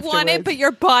 Like you want it, afterwards. but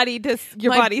your body does.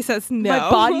 Your My- body says no. My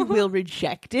body will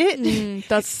reject it.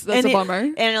 That's And a bummer.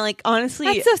 And like, honestly,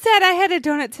 That's so sad. I had a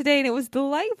donut today and it was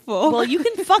delightful. well, you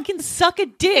can fucking suck a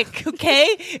dick,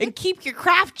 okay? And keep your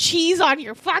Kraft cheese on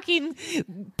your fucking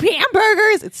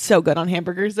hamburgers. It's so good on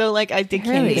hamburgers, though. Like, I can't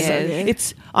really even say is. it.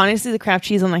 It's honestly the Kraft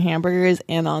cheese on the hamburgers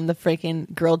and on the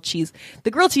freaking grilled cheese.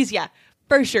 The grilled cheese, yeah,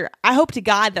 for sure. I hope to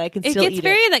God that I can it still gets eat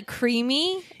very it. like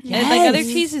creamy. And like other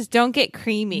cheeses don't get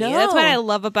creamy. No. That's what I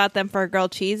love about them for a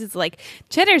grilled cheese. It's like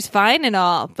cheddar's fine and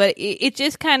all, but it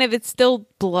just kind of, it's still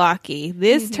blocky.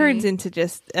 This turns into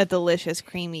just a delicious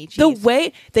creamy cheese. The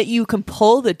way that you can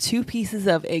pull the two pieces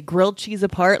of a grilled cheese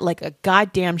apart like a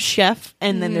goddamn chef,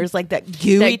 and then there's like that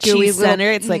gooey, That gooey cheese little-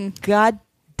 center. It's like, God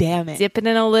damn it. Dip it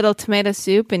in a little tomato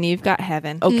soup and you've got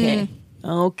heaven. Okay.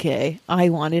 Okay. I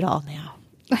want it all now.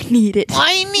 I need it.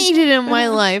 I need it in my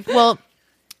life. Well,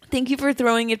 thank you for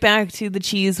throwing it back to the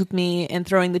cheese with me and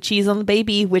throwing the cheese on the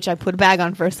baby, which I put a bag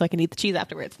on first so I can eat the cheese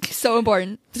afterwards. So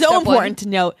important. So important to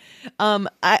note.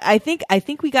 I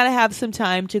think we gotta have some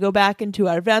time to go back into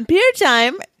our vampire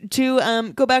time to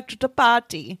go back to the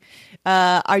party.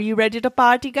 Are you ready to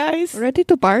party, guys? Ready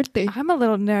to party. I'm a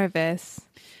little nervous.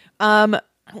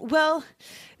 Well,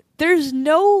 there's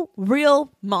no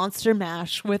real Monster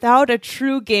Mash without a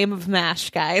true game of Mash,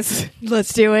 guys.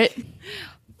 Let's do it.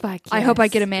 Fuck I hope I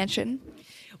yes. get a mansion.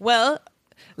 Well,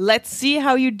 let's see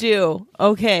how you do.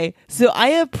 Okay, so I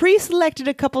have pre-selected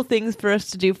a couple things for us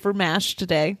to do for MASH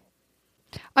today.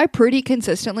 I pretty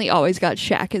consistently always got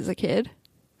Shaq as a kid.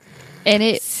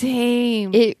 And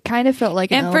Same. it kind of felt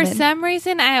like an And for element. some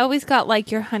reason, I always got like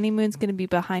your honeymoon's going to be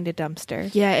behind a dumpster.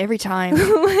 Yeah, every time.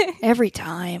 Every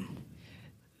time.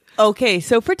 Okay,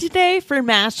 so for today, for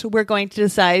MASH, we're going to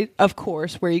decide, of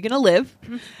course, where you're going to live.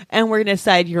 And we're going to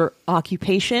decide your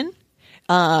occupation,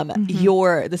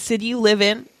 the city you live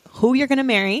in, who you're going to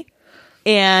marry,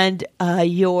 and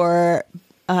your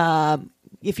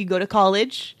if you go to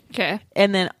college, Okay.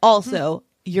 and then also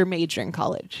your major in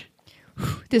college.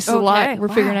 This is a Okay, lot. We're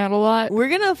wow. figuring out a lot. We're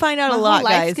going to find out My a lot, whole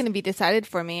life's guys. going to be decided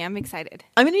for me. I'm excited.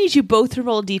 I'm going to need you both to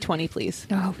roll a d20, please.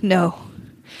 Oh, no.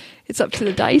 It's up to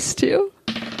the dice, too.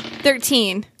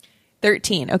 13.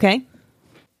 13, okay?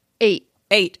 8.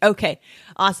 8, okay.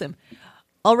 Awesome.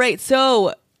 All right,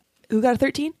 so who got a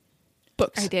 13?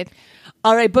 Books. I did.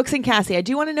 All right, Books and Cassie, I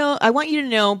want you to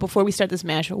know before we start this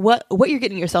match what you're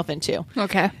getting yourself into.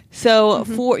 Okay. So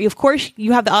of course,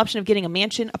 you have the option of getting a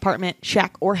mansion, apartment,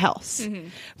 shack, or house.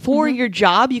 For your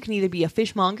job, you can either be a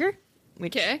fishmonger,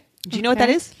 which, Okay. do you know what that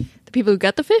Okay. is? The people who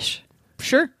got the fish?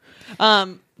 Sure.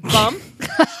 Bum,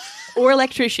 or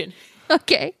electrician.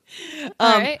 Okay.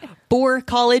 All right. For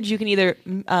college, you can either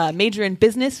major in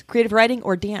business, creative writing,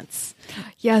 or dance.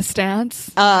 Yes,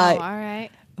 dance. All right.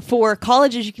 For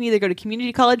colleges, you can either go to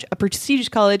community college, a prestigious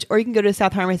college, or you can go to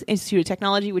South Harmon Institute of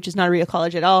Technology, which is not a real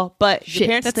college at all. But your Shit,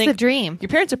 parents That's think the dream. your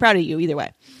parents are proud of you either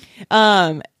way.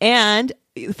 And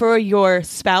for your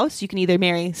spouse, you can either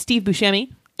marry Steve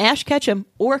Buscemi, Ash Ketchum,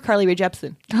 or Carly Rae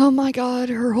Jepsen. Oh, my God.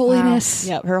 Her holiness.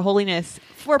 Yeah, Her Holiness.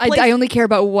 For I only care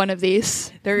about one of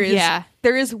these. there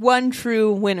is one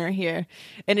true winner here,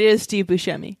 and it is Steve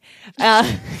Buscemi.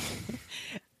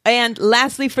 And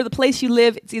lastly, for the place you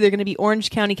live, it's either going to be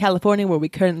Orange County, California, where we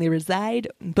currently reside.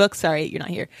 Book, sorry, you're not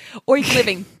here. Or you can live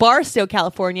in Barstow,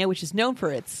 California, which is known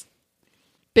for its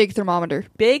Big thermometer.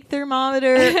 big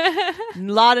thermometer. A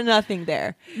lot of nothing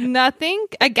there. Nothing.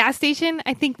 A gas station.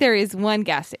 I think there is one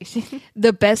gas station.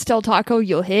 The best Del Taco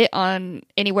you'll hit on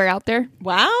anywhere out there.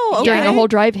 Wow. Okay. During the whole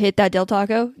drive, hit that Del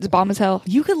Taco. It's bomb as hell.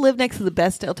 You could live next to the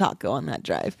best Del Taco on that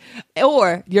drive.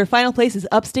 Or your final place is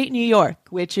upstate New York,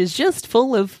 which is just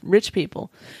full of rich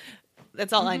people.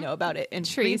 That's all I know about it. And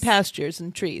green Trees. pastures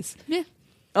and trees. Yeah.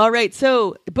 All right.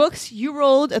 So, Books, you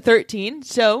rolled a 13.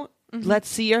 So, let's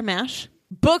see your mash.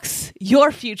 Books,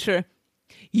 your future.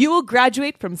 You will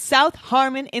graduate from South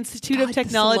Harmon Institute God, of this is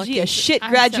Technology, lucky. a shit I'm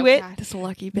so graduate, proud. This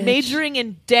lucky bitch. majoring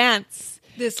in dance.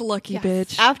 This lucky Yes.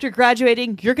 bitch. After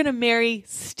graduating, you're going to marry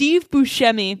Steve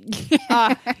Buscemi.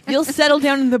 You'll settle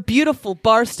down in the beautiful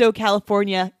Barstow,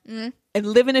 California, and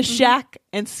live in a shack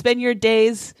and spend your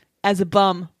days as a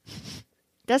bum.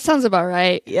 That sounds about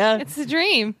right. Yeah. It's a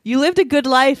dream. You lived a good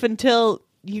life until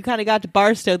you kind of got to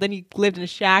Barstow. Then you lived in a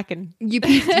shack and You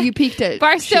peaked at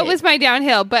Barstow shit. was my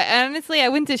downhill, but honestly, I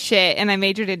went to shit and I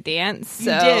majored in dance.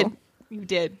 So you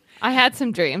did. I had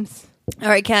some dreams. All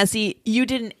right, Cassie, you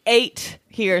did an 8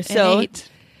 here. So, 8.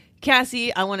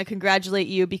 Cassie, I want to congratulate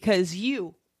you because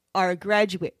you are a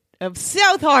graduate of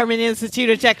South Harmon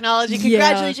Institute of Technology. Yeah.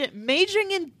 Congratulations.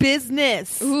 Majoring in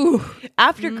business. Ooh.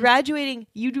 After graduating,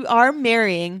 you are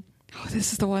marrying Oh,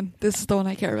 this is the one. This is the one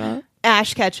I care about.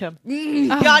 Ash Ketchum.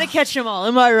 Gotta catch them all.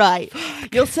 Am I right?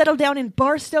 You'll settle down in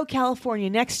Barstow, California,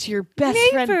 next to your best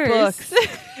friend Neighbors. Books.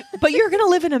 But you're gonna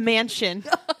live in a mansion,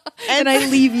 And I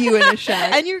leave you in a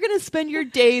shack. and you're gonna spend your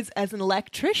days as an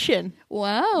electrician,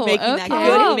 Wow. making that okay.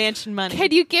 good Oh. mansion money.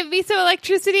 Can you give me some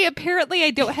electricity? Apparently,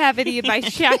 I don't have any in my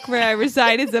shack where I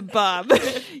reside as a bum.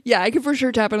 Yeah, I can for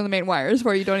sure tap it on the main wires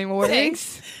where you don't even worry.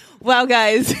 Thanks. Wow,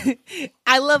 guys,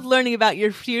 I love learning about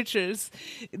your futures.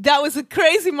 That was a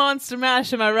crazy monster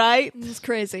mash. Am I right? This is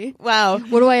crazy. Wow.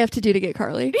 What do I have to do to get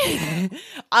Carly?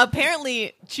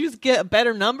 Apparently, get a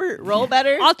better number, roll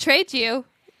better. I'll trade you,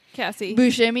 Cassie.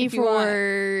 Buscemi If you want.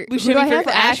 for Buscemi who do I for have?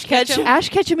 Ash Ketchum. Ash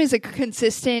Ketchum is a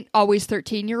consistent, always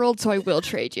 13-year-old, so I will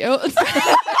trade you. He's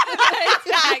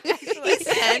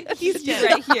 10. He's 10.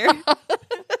 right here.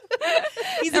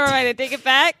 Never mind, I take it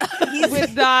back. He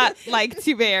would not like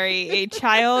to marry a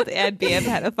child and be a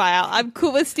pedophile. I'm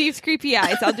cool with Steve's creepy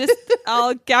eyes.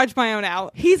 I'll gouge my own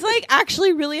out. He's like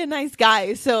actually really a nice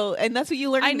guy. So, and that's what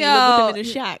you learn I when you live know. with him in a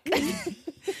shack.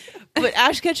 But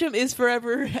Ash Ketchum is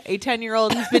forever a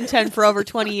 10-year-old. He's been 10 for over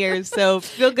 20 years. So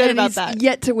feel good And about he's that.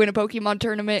 yet to win a Pokemon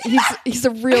tournament. He's a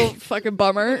real fucking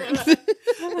bummer.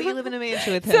 But you live in a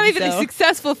mansion with him. It's not even a so.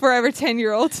 successful forever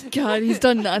 10-year-old. God, he's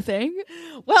done nothing.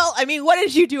 Well, I mean, what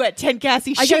did you do at 10,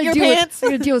 Cassie? I Shit gotta your deal pants? with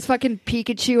I gotta deal with fucking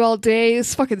Pikachu all day.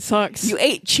 This fucking sucks. You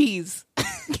ate cheese.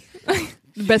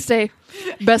 Best day.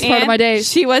 Best part of And my day.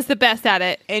 She was the best at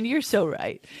it. And you're so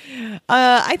right.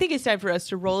 I think it's time for us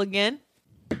to roll again.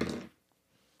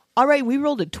 All right, we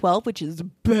rolled a 12, which is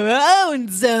Bone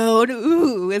Zone.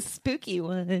 Ooh, a spooky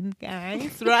one,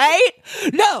 guys, right?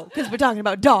 No, because we're talking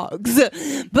about dogs.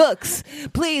 Books,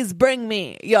 please bring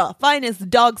me your finest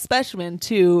dog specimen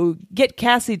to get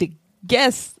Cassie to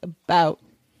guess about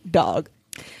dog.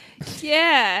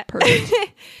 Yeah. Perfect.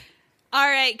 All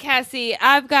right, Cassie,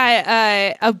 I've got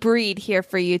a breed here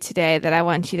for you today that I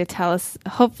want you to tell us,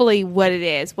 hopefully, what it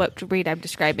is, what breed I'm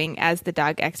describing as the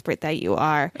dog expert that you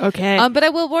are. Okay. But I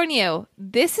will warn you,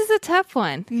 this is a tough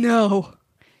one. No.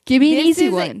 Give me an This easy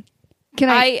is a- one. Can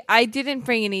I? I didn't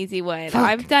bring an easy one. Fuck.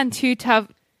 I've done two tough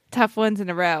ones in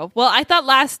a row. Well, I thought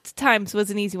last time's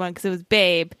was an easy one because it was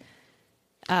Babe.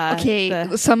 Okay,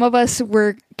 some of us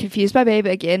were confused by Babe.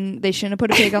 Again, they shouldn't have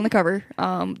put a pig on the cover.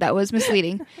 That was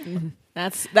misleading.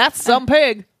 That's some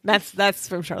pig. That's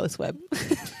from Charlotte's Web.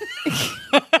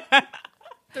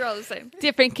 They're all the same.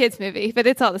 Different kids movie, but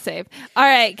it's all the same. All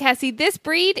right, Cassie, this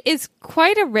breed is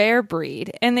quite a rare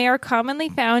breed, and they are commonly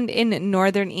found in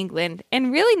northern England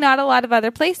and really not a lot of other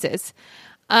places.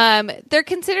 They're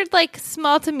considered like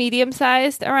small to medium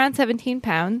sized, around 17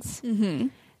 pounds. Mm-hmm.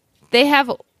 They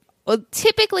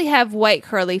typically have white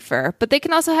curly fur, but they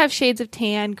can also have shades of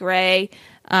tan, gray,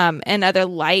 and other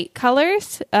light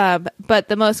colors. But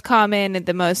the most common and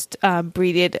the most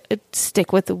breeded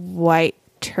stick with white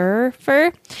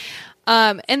fur.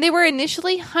 And they were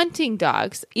initially hunting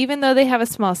dogs, even though they have a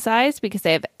small size, because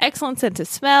they have excellent sense of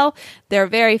smell. They're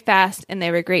very fast, and they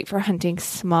were great for hunting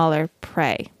smaller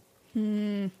prey.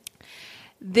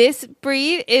 This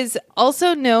breed is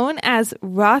also known as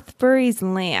Rothbury's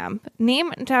Lamb,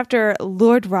 named after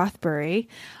Lord Rothbury.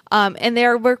 And they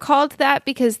were called that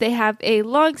because they have a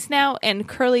long snout and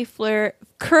curly fur,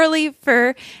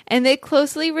 and they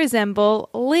closely resemble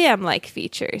lamb-like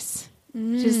features,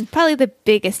 which is probably the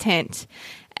biggest hint.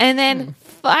 And then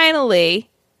finally,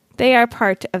 they are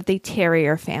part of the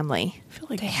terrier family. I feel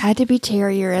like They had to be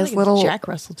terrier as it's little Jack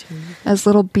Russell too. as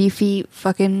little beefy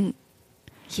fucking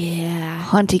Yeah.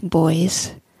 hunting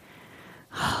boys.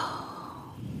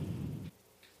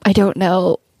 I don't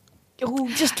know. Oh,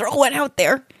 just throw it out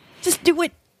there. Just do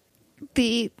it.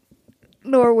 The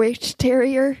Norwich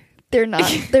Terrier. They're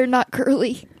not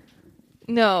curly.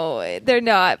 No, they're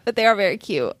not, but they are very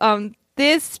cute.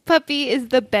 This puppy is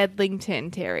the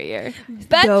Bedlington Terrier.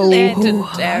 Bedlington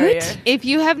What? Terrier. If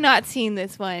you have not seen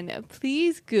this one,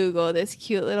 please Google this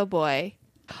cute little boy.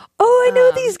 Oh, I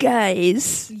know these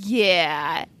guys.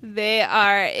 Yeah, they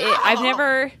are. I've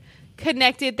never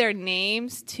connected their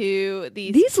names to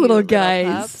these These cute little guys.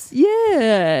 pups.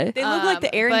 Yeah. They look like the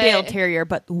but- Arendelle Terrier,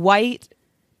 but white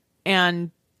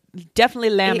and definitely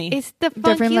lammy. It's the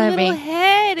Different funky little lammy.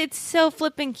 head. It's so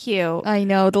flippin' cute. I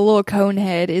know. The little cone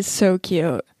head is so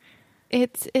cute.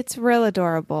 It's real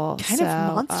adorable. kind of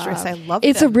monstrous. I love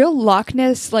It's them. a real Loch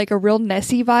Ness, like a real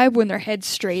Nessie vibe when their head's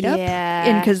straight up. Yeah.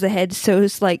 And because the head's so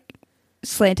like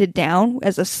slanted down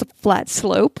as a flat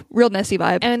slope. Real Nessie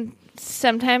vibe. And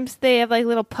sometimes they have like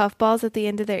little puff balls at the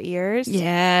end of their ears.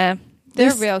 yeah. They're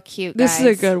This- real cute. This is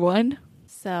guys. a good one.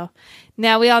 So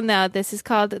now we all know this is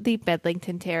called the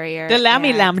Bedlington Terrier. The lammy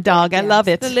And lamb dog. I love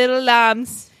it. The little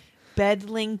lambs.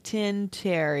 Bedlington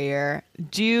Terrier.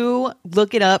 Do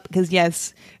look it up because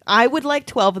yes, I would like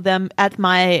 12 of them at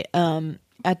my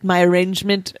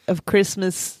arrangement of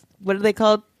Christmas. What are they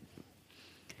called?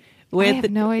 Where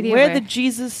have no idea where where. the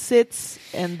Jesus sits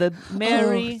and the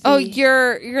Mary. Oh,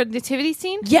 your nativity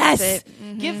scene? yes, That's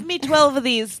it. give me 12 of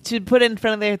these to put in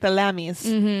front of the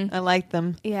lammies. I like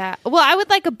them. Yeah. Well, I would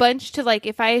like a bunch to like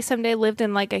if I someday lived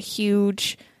in like a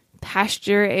huge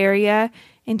pasture area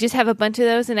and just have a bunch of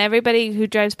those, and everybody who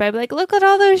drives by be like, "Look at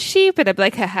all those sheep," and I'd be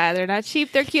like, "Haha, they're not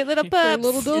sheep; they're cute little pups."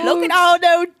 little dogs. Look at all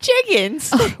those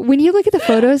chickens. When you look at the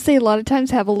photos, they a lot of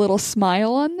times have a little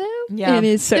smile on them. Yeah. And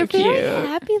it's so They're cute. very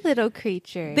happy little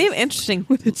creatures. They have interesting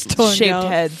With its tongue shaped out.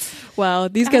 heads. Wow,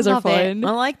 these I guys are love it. fun.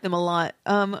 I like them a lot.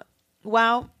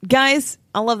 Wow, guys,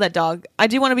 I love that dog. I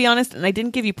do want to be honest, and I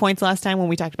didn't give you points last time when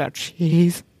we talked about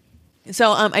cheese.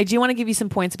 So I do want to give you some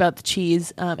points about the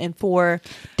cheese. And for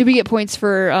Do we get points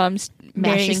for marrying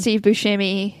Mashing. Steve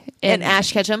Buscemi and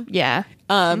Ash Ketchum. Yeah.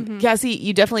 Cassie,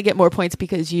 you definitely get more points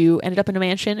because you ended up in a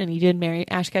mansion and you did marry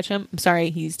Ash Ketchum. I'm sorry,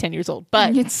 he's 10 years old,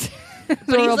 but It's a But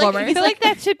he's real like- bummer. I feel like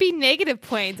that should be negative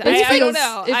points. It I don't feels-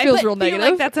 know. it I feels feel real like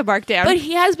negative. that's a markdown. but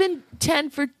he has been 10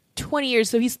 for 20 years,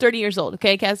 so he's 30 years old.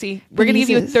 Okay, Cassie, we're gonna give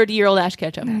you a Jesus. 30-year-old Ash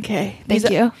Ketchum. Okay. He's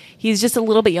Thank you. He's just a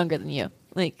little bit younger than you.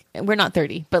 Like we're not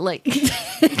 30, but like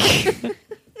I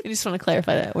just want to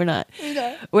clarify that we're not.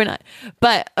 We're not.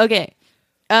 But okay.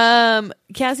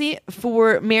 Cassie,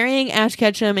 for marrying Ash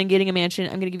Ketchum and getting a mansion,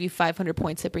 I'm going to give you 500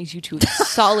 points. That brings you to a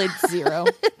solid 0.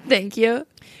 Thank you.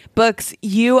 Books,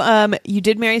 you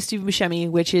did marry Steve Buscemi,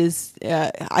 which is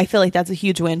I feel like that's a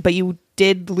huge win, but you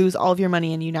did lose all of your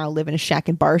money and you now live in a shack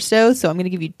in Barstow, so I'm going to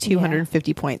give you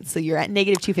 250 points. So you're at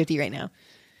negative 250 right now.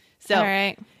 So All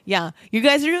right. yeah, you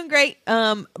guys are doing great.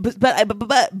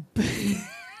 But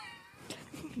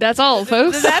That's all,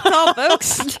 folks. That's all,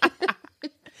 folks.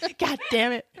 God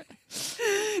damn it.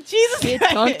 Jesus Get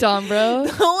Christ. dunked on, bro.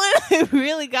 The one I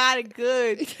really got it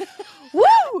good.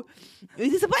 Woo!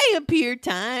 It's vampire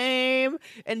time.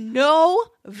 And no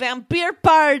vampire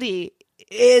party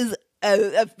is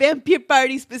a vampire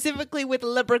party specifically with a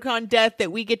leprechaun death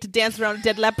that we get to dance around a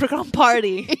dead leprechaun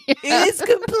party. It is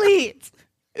complete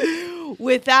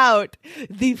without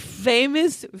the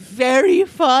famous, very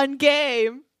fun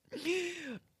game.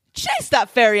 Chase that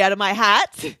fairy out of my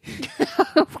hat.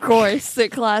 Of course, the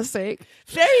classic.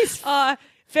 Fairies,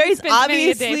 fairies Spent many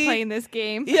a day obviously playing this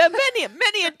game. Yeah,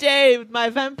 many a day with my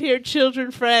vampire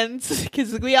children friends,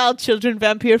 because we all children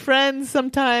vampire friends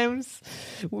sometimes.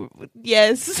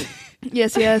 Yes.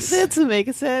 Yes, yes. That doesn't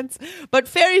make sense. But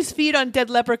fairies feed on dead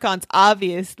leprechauns,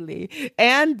 obviously.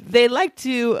 And they like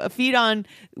to feed on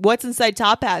what's inside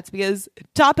top hats, because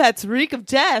top hats reek of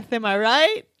death, am I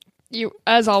right? You,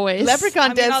 as always.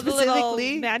 Leprechaun death all the little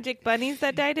specifically. magic bunnies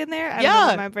that died in there. I don't Yeah. know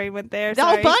why my brain went there. No,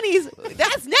 Sorry. bunnies.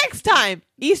 That's next time.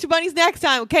 Easter bunnies next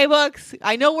time. Okay, books.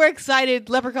 I know we're excited.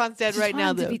 Leprechaun's dead right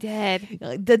now, to though. be dead.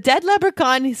 The dead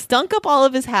leprechaun he stunk up all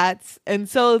of his hats, and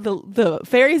so the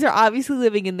fairies are obviously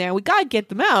living in there. We gotta get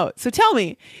them out. So tell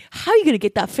me, how are you gonna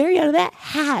get that fairy out of that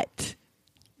hat?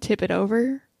 Tip it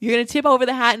over. You're gonna tip over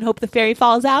the hat and hope the fairy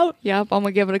falls out? Yep, I'm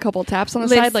gonna give it a couple taps on the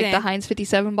side, like the Listen. Heinz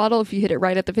 57 bottle. If you hit it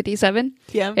right at the 57,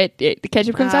 Yeah. the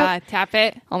ketchup comes out. Tap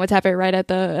it. I'm gonna tap it right at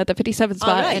the 57 spot.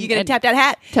 All right, and- you're gonna and tap that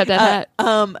hat. tap that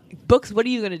hat. Books. What are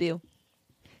you gonna do?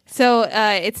 So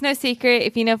it's no secret.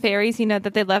 If you know fairies, you know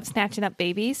that they love snatching up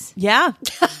babies. Yeah.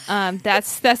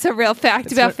 That's a real fact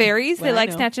That's about what- fairies. what They I like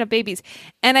know. snatching up babies.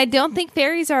 And I don't think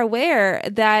fairies are aware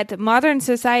that modern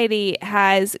society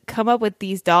has come up with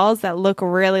these dolls that look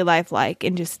really lifelike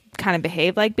and just kind of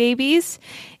behave like babies.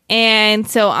 And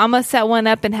so I'm going to set one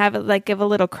up and have it like give a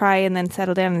little cry and then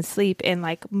settle down and sleep and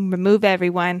like remove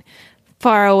everyone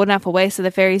far enough away so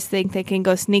the fairies think they can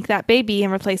go sneak that baby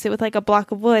and replace it with like a block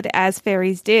of wood, as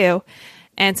fairies do.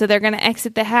 And so they're going to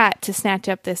exit the hat to snatch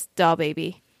up this doll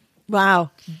baby. Wow.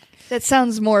 That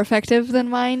sounds more effective than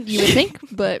mine, you would think,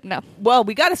 but no. Well,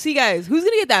 we gotta see, guys. Who's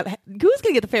gonna get that? Who's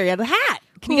gonna get the fairy out of the hat?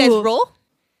 Can you guys Ooh. roll?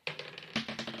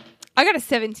 I got a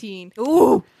 17.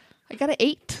 Ooh. I got an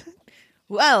 8.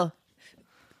 Well,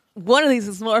 one of these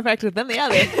is more effective than the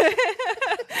other.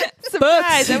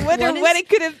 Surprise! I wonder One is- what it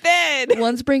could have been.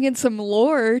 One's bringing some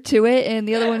lore to it, and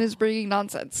the other one is bringing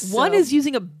nonsense. One So- is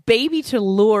using a baby to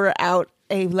lure out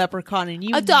a leprechaun, and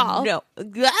you A doll. No,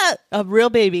 a real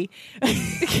baby,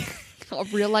 a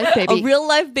real life baby. a real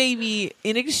life baby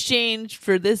in exchange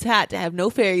for this hat to have no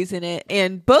fairies in it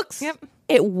and books. Yep.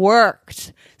 It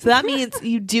worked. So that means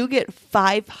you do get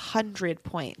 500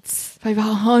 points.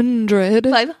 500.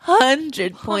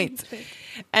 500 points.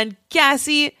 And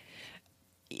Cassie,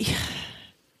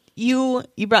 you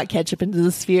brought ketchup into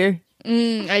the sphere.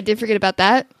 I did forget about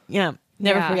that. Yeah,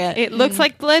 never Yeah. forget. It looks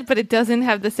like blood, but it doesn't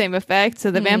have the same effect.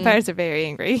 So the vampires are very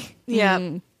angry.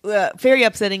 yeah, very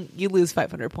upsetting. You lose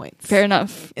 500 points. Fair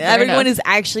enough. Fair Everyone enough. is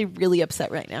actually really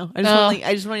upset right now. I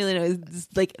just want you to know it's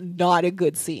like not a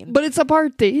good scene. But it's a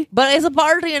party. But it's a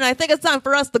party, and I think it's time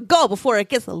for us to go before it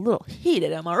gets a little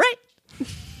heated. Am I right?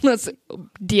 Let's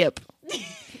dip.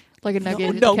 Like a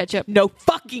nugget no, of ketchup. no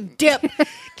fucking dip.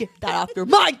 Get that off your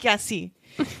mind, Cassie.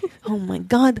 Oh my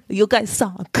god, you guys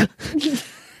suck.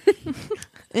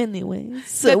 Anyways,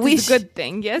 so That's we a good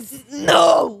thing, yes?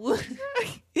 No,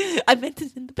 I meant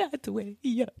it in the bad way.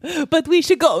 Yeah, but we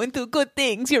should go into good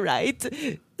things. You're right.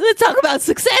 Let's talk about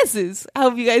successes. How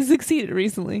have you guys succeeded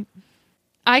recently?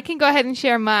 I can go ahead and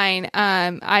share mine.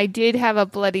 I did have a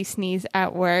bloody sneeze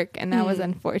at work, and that was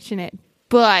unfortunate.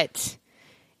 But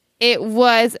it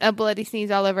was a bloody sneeze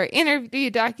all over interview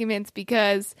documents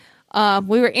because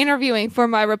we were interviewing for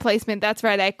my replacement. That's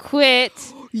right, I quit.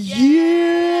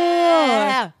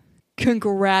 Yeah.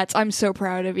 Congrats. I'm so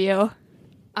proud of you.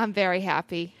 I'm very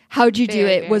happy. How'd you do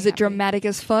Very, it? very Was it happy. dramatic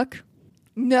as fuck?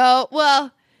 No,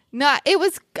 well, not. It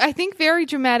was, I think, very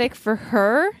dramatic for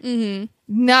her. Mm-hmm.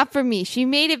 Not for me. She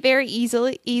made it very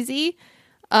easy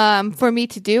for me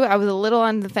to do. I was a little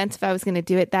on the fence if I was going to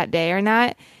do it that day or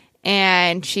not.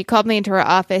 And she called me into her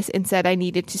office and said I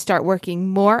needed to start working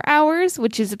more hours,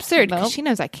 which is absurd because Nope. she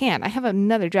knows I can't. I have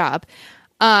another job.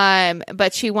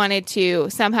 But she wanted to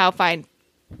somehow find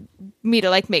me to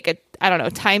like make a, I don't know,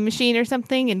 time machine or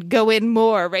something and go in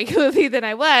more regularly than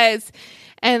I was.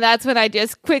 And that's when I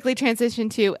just quickly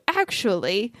transitioned to,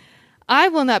 actually, I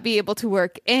will not be able to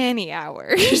work any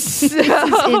hours. So-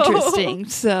 Interesting.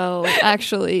 So,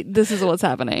 actually, this is what's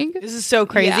happening. This is so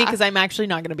crazy Yeah. because I'm actually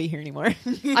not going to be here anymore.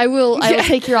 I will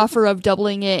take your offer of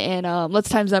doubling it and let's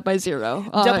times that by 0.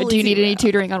 Double Do you need zero. any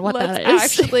tutoring on what Let's that is?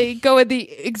 actually go in the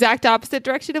exact opposite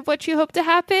direction of what you hope to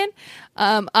happen.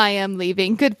 I am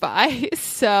leaving. Goodbye.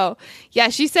 So, yeah,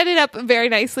 she set it up very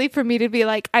nicely for me to be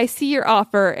like, I see your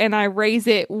offer and I raise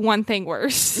it one thing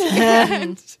worse.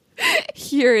 And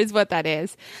here is what that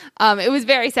is. It was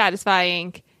very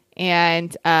satisfying.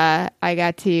 And I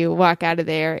got to walk out of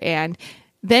there. And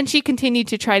then she continued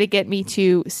to try to get me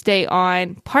to stay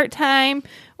on part-time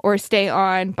or stay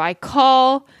on by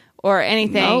call or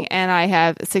anything. Nope. And I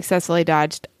have successfully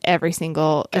dodged every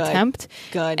single Good. attempt.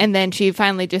 Good. And then she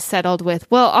finally just settled with,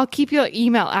 well, I'll keep your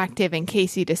email active in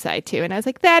case you decide to. And I was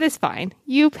like, that is fine.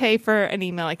 You pay for an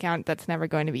email account that's never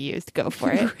going to be used. Go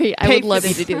for it. Great. I Pay would for love the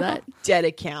you to do that. Dead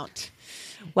account.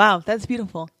 Wow, that's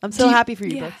beautiful. I'm so Do you- happy for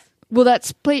you, yeah. Brooks. Will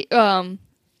that play?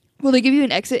 Will they give you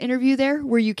an exit interview there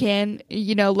where you can,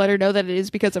 let her know that it is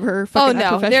because of her Oh, fucking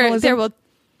no. unprofessionalism? There will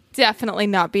definitely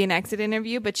not be an exit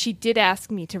interview, but she did ask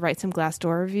me to write some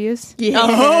Glassdoor reviews. Yeah.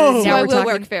 Oh. So Now I we're will talking.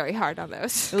 work very hard on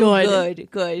those. Ooh, Good.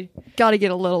 good. Got to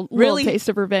get a little Really? taste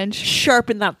of revenge.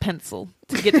 Sharpen that pencil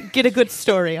to get a good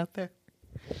story out there.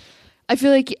 I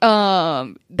feel like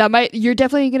you're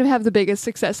definitely gonna have the biggest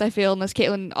success. I feel, unless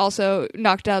Caitlin also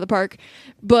knocked it out of the park.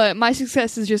 But my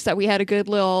success is just that we had a good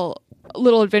little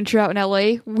adventure out in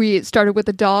LA. We started with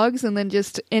the dogs and then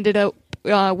just ended up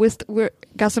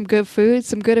got some good food,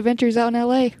 some good adventures out in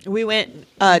LA. We went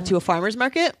to a farmer's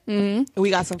market. Mm-hmm. We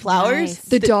got some flowers. Nice.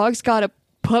 The dogs got a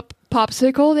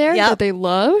popsicle there Yep. that they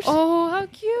loved. Oh, how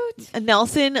cute. And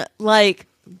Nelson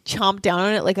chomped down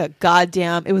on it like a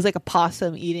goddamn. It was like a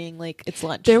possum eating its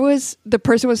lunch. The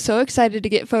person was so excited to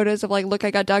get photos of look,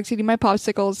 I got dogs eating my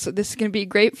popsicles. So this is going to be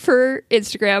great for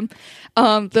Instagram.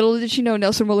 Little did she know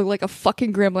Nelson will look like a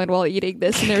fucking gremlin while eating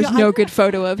this, and there's no good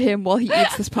photo of him while he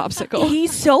eats this popsicle.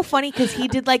 He's so funny because he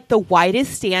did the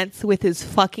widest stance with his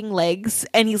fucking legs,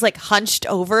 and he's hunched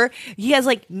over. He has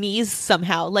knees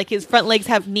somehow, his front legs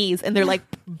have knees, and they're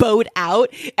bowed out,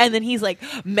 and then he's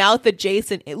mouth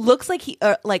adjacent. It looks like he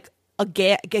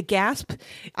a gasp.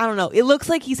 I don't know. It looks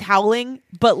like he's howling,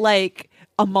 but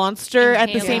a monster at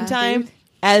the Inhaling same time. food.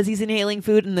 As he's inhaling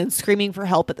food and then screaming for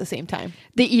help at the same time.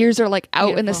 The ears are out in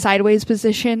the Beautiful. sideways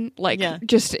position, Yeah.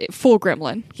 just full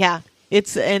gremlin. Yeah,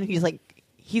 and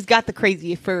he's got the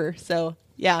crazy fur. So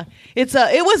yeah, it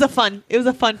was a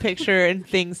fun picture and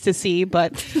things to see.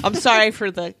 But I'm sorry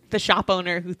for the shop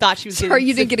owner who thought she was Sorry,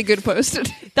 you didn't get a good post.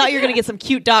 thought you were gonna get some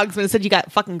cute dogs when it said you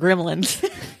got fucking gremlins.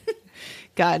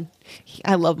 God,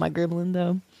 I love my gremlin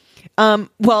though.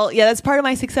 Well, yeah, that's part of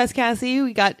my success, Cassie.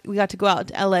 We got to go out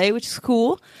to LA, which is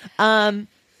cool.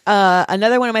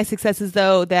 Another one of my successes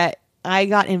though, that I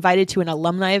got invited to an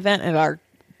alumni event at our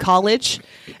college,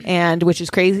 and which is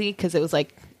crazy because it was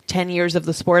 10 years of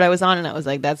the sport I was on, and I was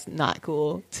that's not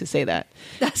cool to say that.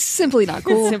 That's simply not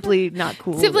cool. Simply not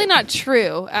cool. Simply not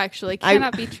true, actually.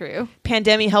 Cannot be true.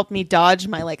 Pandemic helped me dodge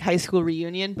my high school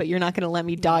reunion, but you're not going to let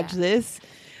me dodge this.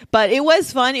 But it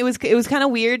was fun. It was kind of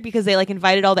weird because they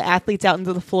invited all the athletes out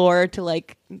into the floor to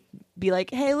be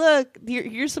hey, look,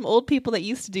 you're some old people that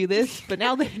used to do this, but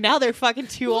now they're fucking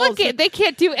too old. Look, they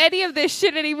can't do any of this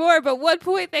shit anymore, but one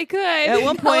point they could. At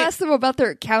one I'll point, ask them about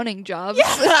their accounting jobs.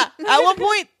 at one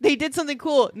point they did something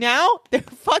cool. Now they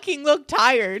fucking look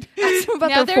tired. Ask them about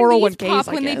Now their their knees 401ks, pop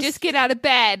I when they guess. just get out of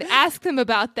bed. Ask them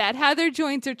about that, how their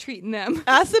joints are treating them.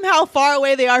 Ask them how far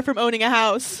away they are from owning a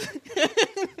house.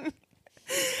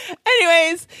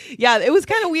 Anyways, yeah, it was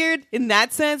kind of weird in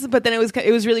that sense, but then it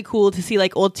was really cool to see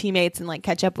old teammates and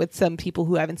catch up with some people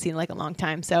who I haven't seen in a long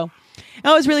time. So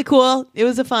that was really cool. It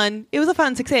was a fun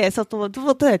success.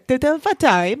 Fun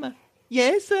time.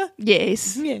 Yes.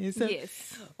 Yes. Yes.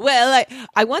 Yes. Well,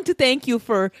 I want to thank you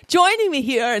for joining me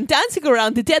here and dancing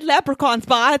around the dead leprechaun's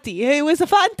party. It was a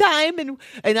fun time, and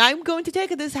I'm going to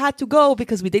take this hat to go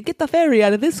because we did get the fairy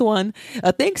out of this one,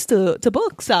 thanks to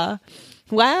books.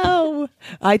 Wow,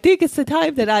 I think it's the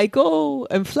time that I go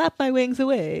and flap my wings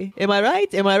away. Am I right?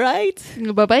 Bye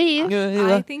bye.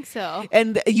 I think so.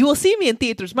 And you will see me in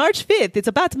theaters March 5th. It's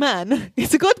a Batman.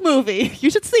 It's a good movie.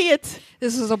 You should see it.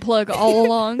 This was a plug all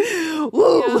along.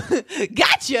 Woo!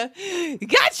 Gotcha.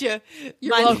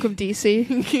 You're welcome,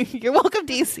 DC. You're welcome,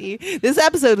 DC. This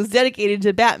episode was dedicated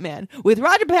to Batman with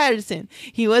Roger Patterson.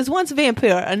 He was once a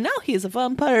vampire, and now he's a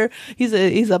vampire. He's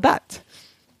a bat.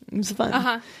 It's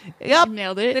fun. Yep.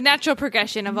 Nailed it. The natural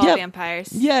progression of all Yep. vampires.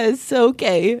 Yes.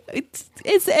 Okay.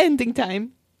 It's ending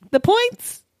time. The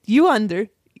points you under.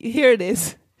 Here it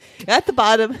is. At the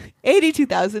bottom,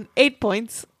 82,000, 8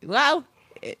 points. Wow.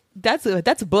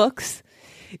 That's books.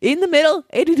 In the middle,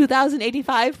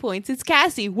 82,085 points. It's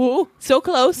Cassie. Woo. So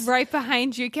close. Right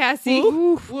behind you, Cassie.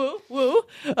 Woo.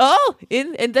 Oh,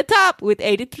 in the top with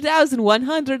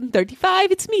 82,135.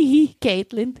 It's me,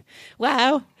 Caitlin.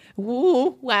 Wow.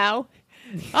 Woo. Wow.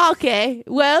 Okay.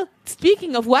 Well,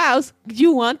 speaking of wows, do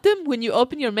you want them when you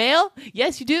open your mail?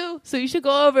 Yes, you do. So you should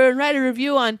go over and write a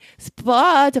review on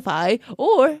Spotify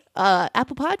or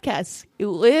Apple Podcasts.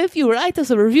 If you write us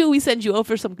a review, we send you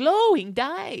over some glowing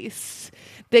dice.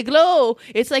 They glow.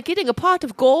 It's like getting a pot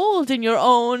of gold in your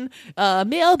own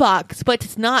mailbox, but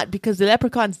it's not because the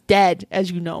leprechaun's dead,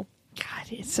 as you know.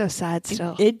 God, it's so sad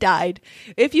still. It died.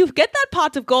 If you get that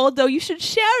pot of gold, though, you should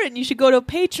share it. And you should go to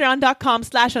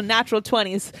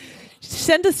patreon.com/unnatural20s.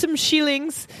 Send us some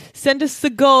shillings. Send us the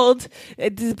gold.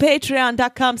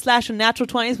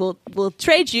 Patreon.com/unnatural20s. We'll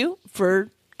trade you for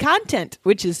content,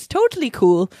 which is totally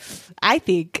cool, I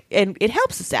think. And it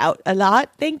helps us out a lot.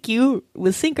 Thank you.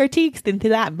 We'll sink our teeth into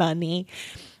that money.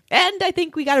 And I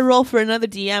think we got to roll for another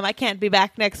DM. I can't be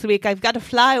back next week. I've got to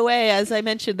fly away. As I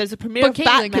mentioned, there's a premiere But of Caitlin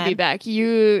Batman. could be back.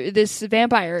 This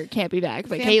vampire can't be back,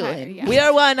 but Vampire, Caitlin. yeah. We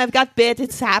are one. I've got bit.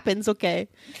 It happens. Okay.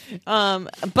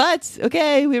 But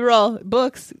okay, we roll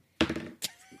books.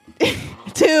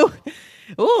 2.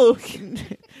 Ooh,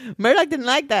 Murdoch didn't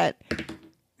like that.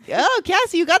 Oh,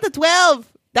 Cassie, you got the 12.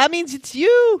 That means it's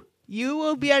you. You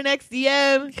will be our next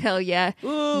DM. Hell yeah.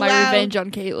 Ooh, My wow. revenge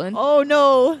on Caitlin. Oh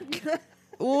no.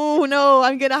 Oh no,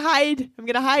 I'm gonna hide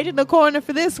in the corner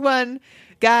for this one,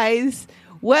 guys.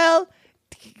 Well,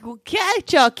 we'll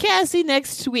catch y'all Cassie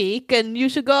next week, and you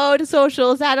should go to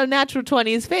socials at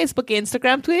Unnatural20s, Facebook,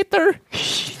 Instagram, Twitter.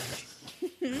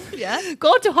 Yeah.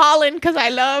 Go to Holland because I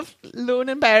love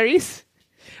Luna berries.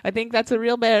 I think that's a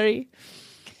real berry.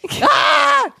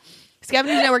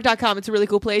 Scavengersnetwork.com. It's a really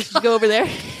cool place. You should go over there.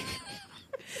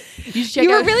 You should check You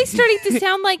were out- really starting to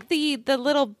sound like the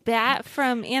little bat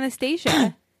from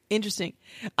Anastasia. Interesting.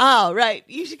 Oh, right.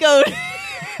 You should go.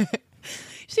 You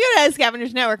should go to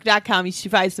scavengersnetwork.com. You should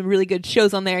find some really good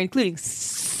shows on there, including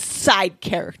side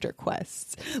character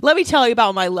quests. Let me tell you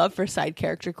about my love for side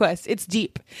character quests. It's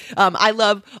deep. I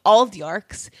love all of the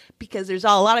arcs because there's a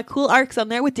lot of cool arcs on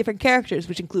there with different characters,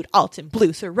 which include Alton,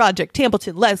 Blucer, Roderick,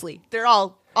 Templeton, Leslie. They're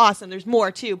all awesome. There's more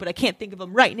too, but I can't think of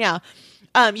them right now.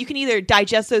 You can either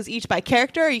digest those each by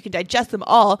character, or you can digest them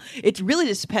all. It really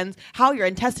just depends how your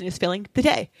intestine is feeling the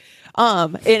day.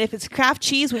 And if it's Kraft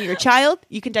cheese when you're a child,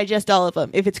 you can digest all of them.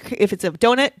 If it's a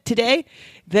donut today,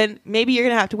 then maybe you're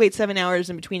gonna have to wait 7 hours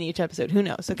in between each episode. Who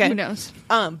knows? Okay, Who knows?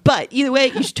 But either way,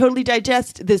 you should totally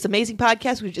digest this amazing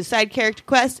podcast, which is Side Character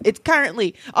Quest. It's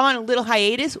currently on a little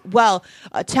hiatus while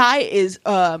Ty is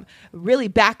really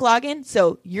backlogging.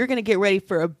 So you're gonna get ready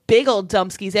for a big old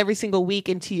dumpskis every single week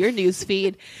into your news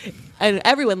feed. And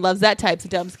everyone loves that types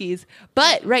of dumpskis.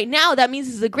 But right now, that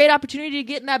means it's a great opportunity to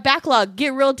get in that backlog,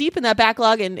 get real deep in that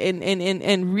backlog,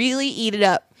 and really eat it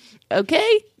up.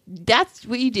 Okay? That's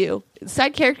what you do.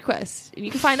 Side Character Quest. And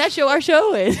you can find that show, our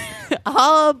show, and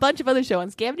a bunch of other shows on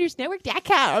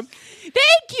scavengersnetwork.com.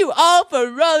 Thank you all for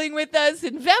rolling with us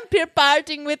and vampire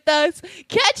partying with us.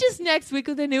 Catch us next week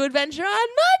with a new adventure on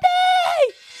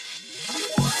Monday!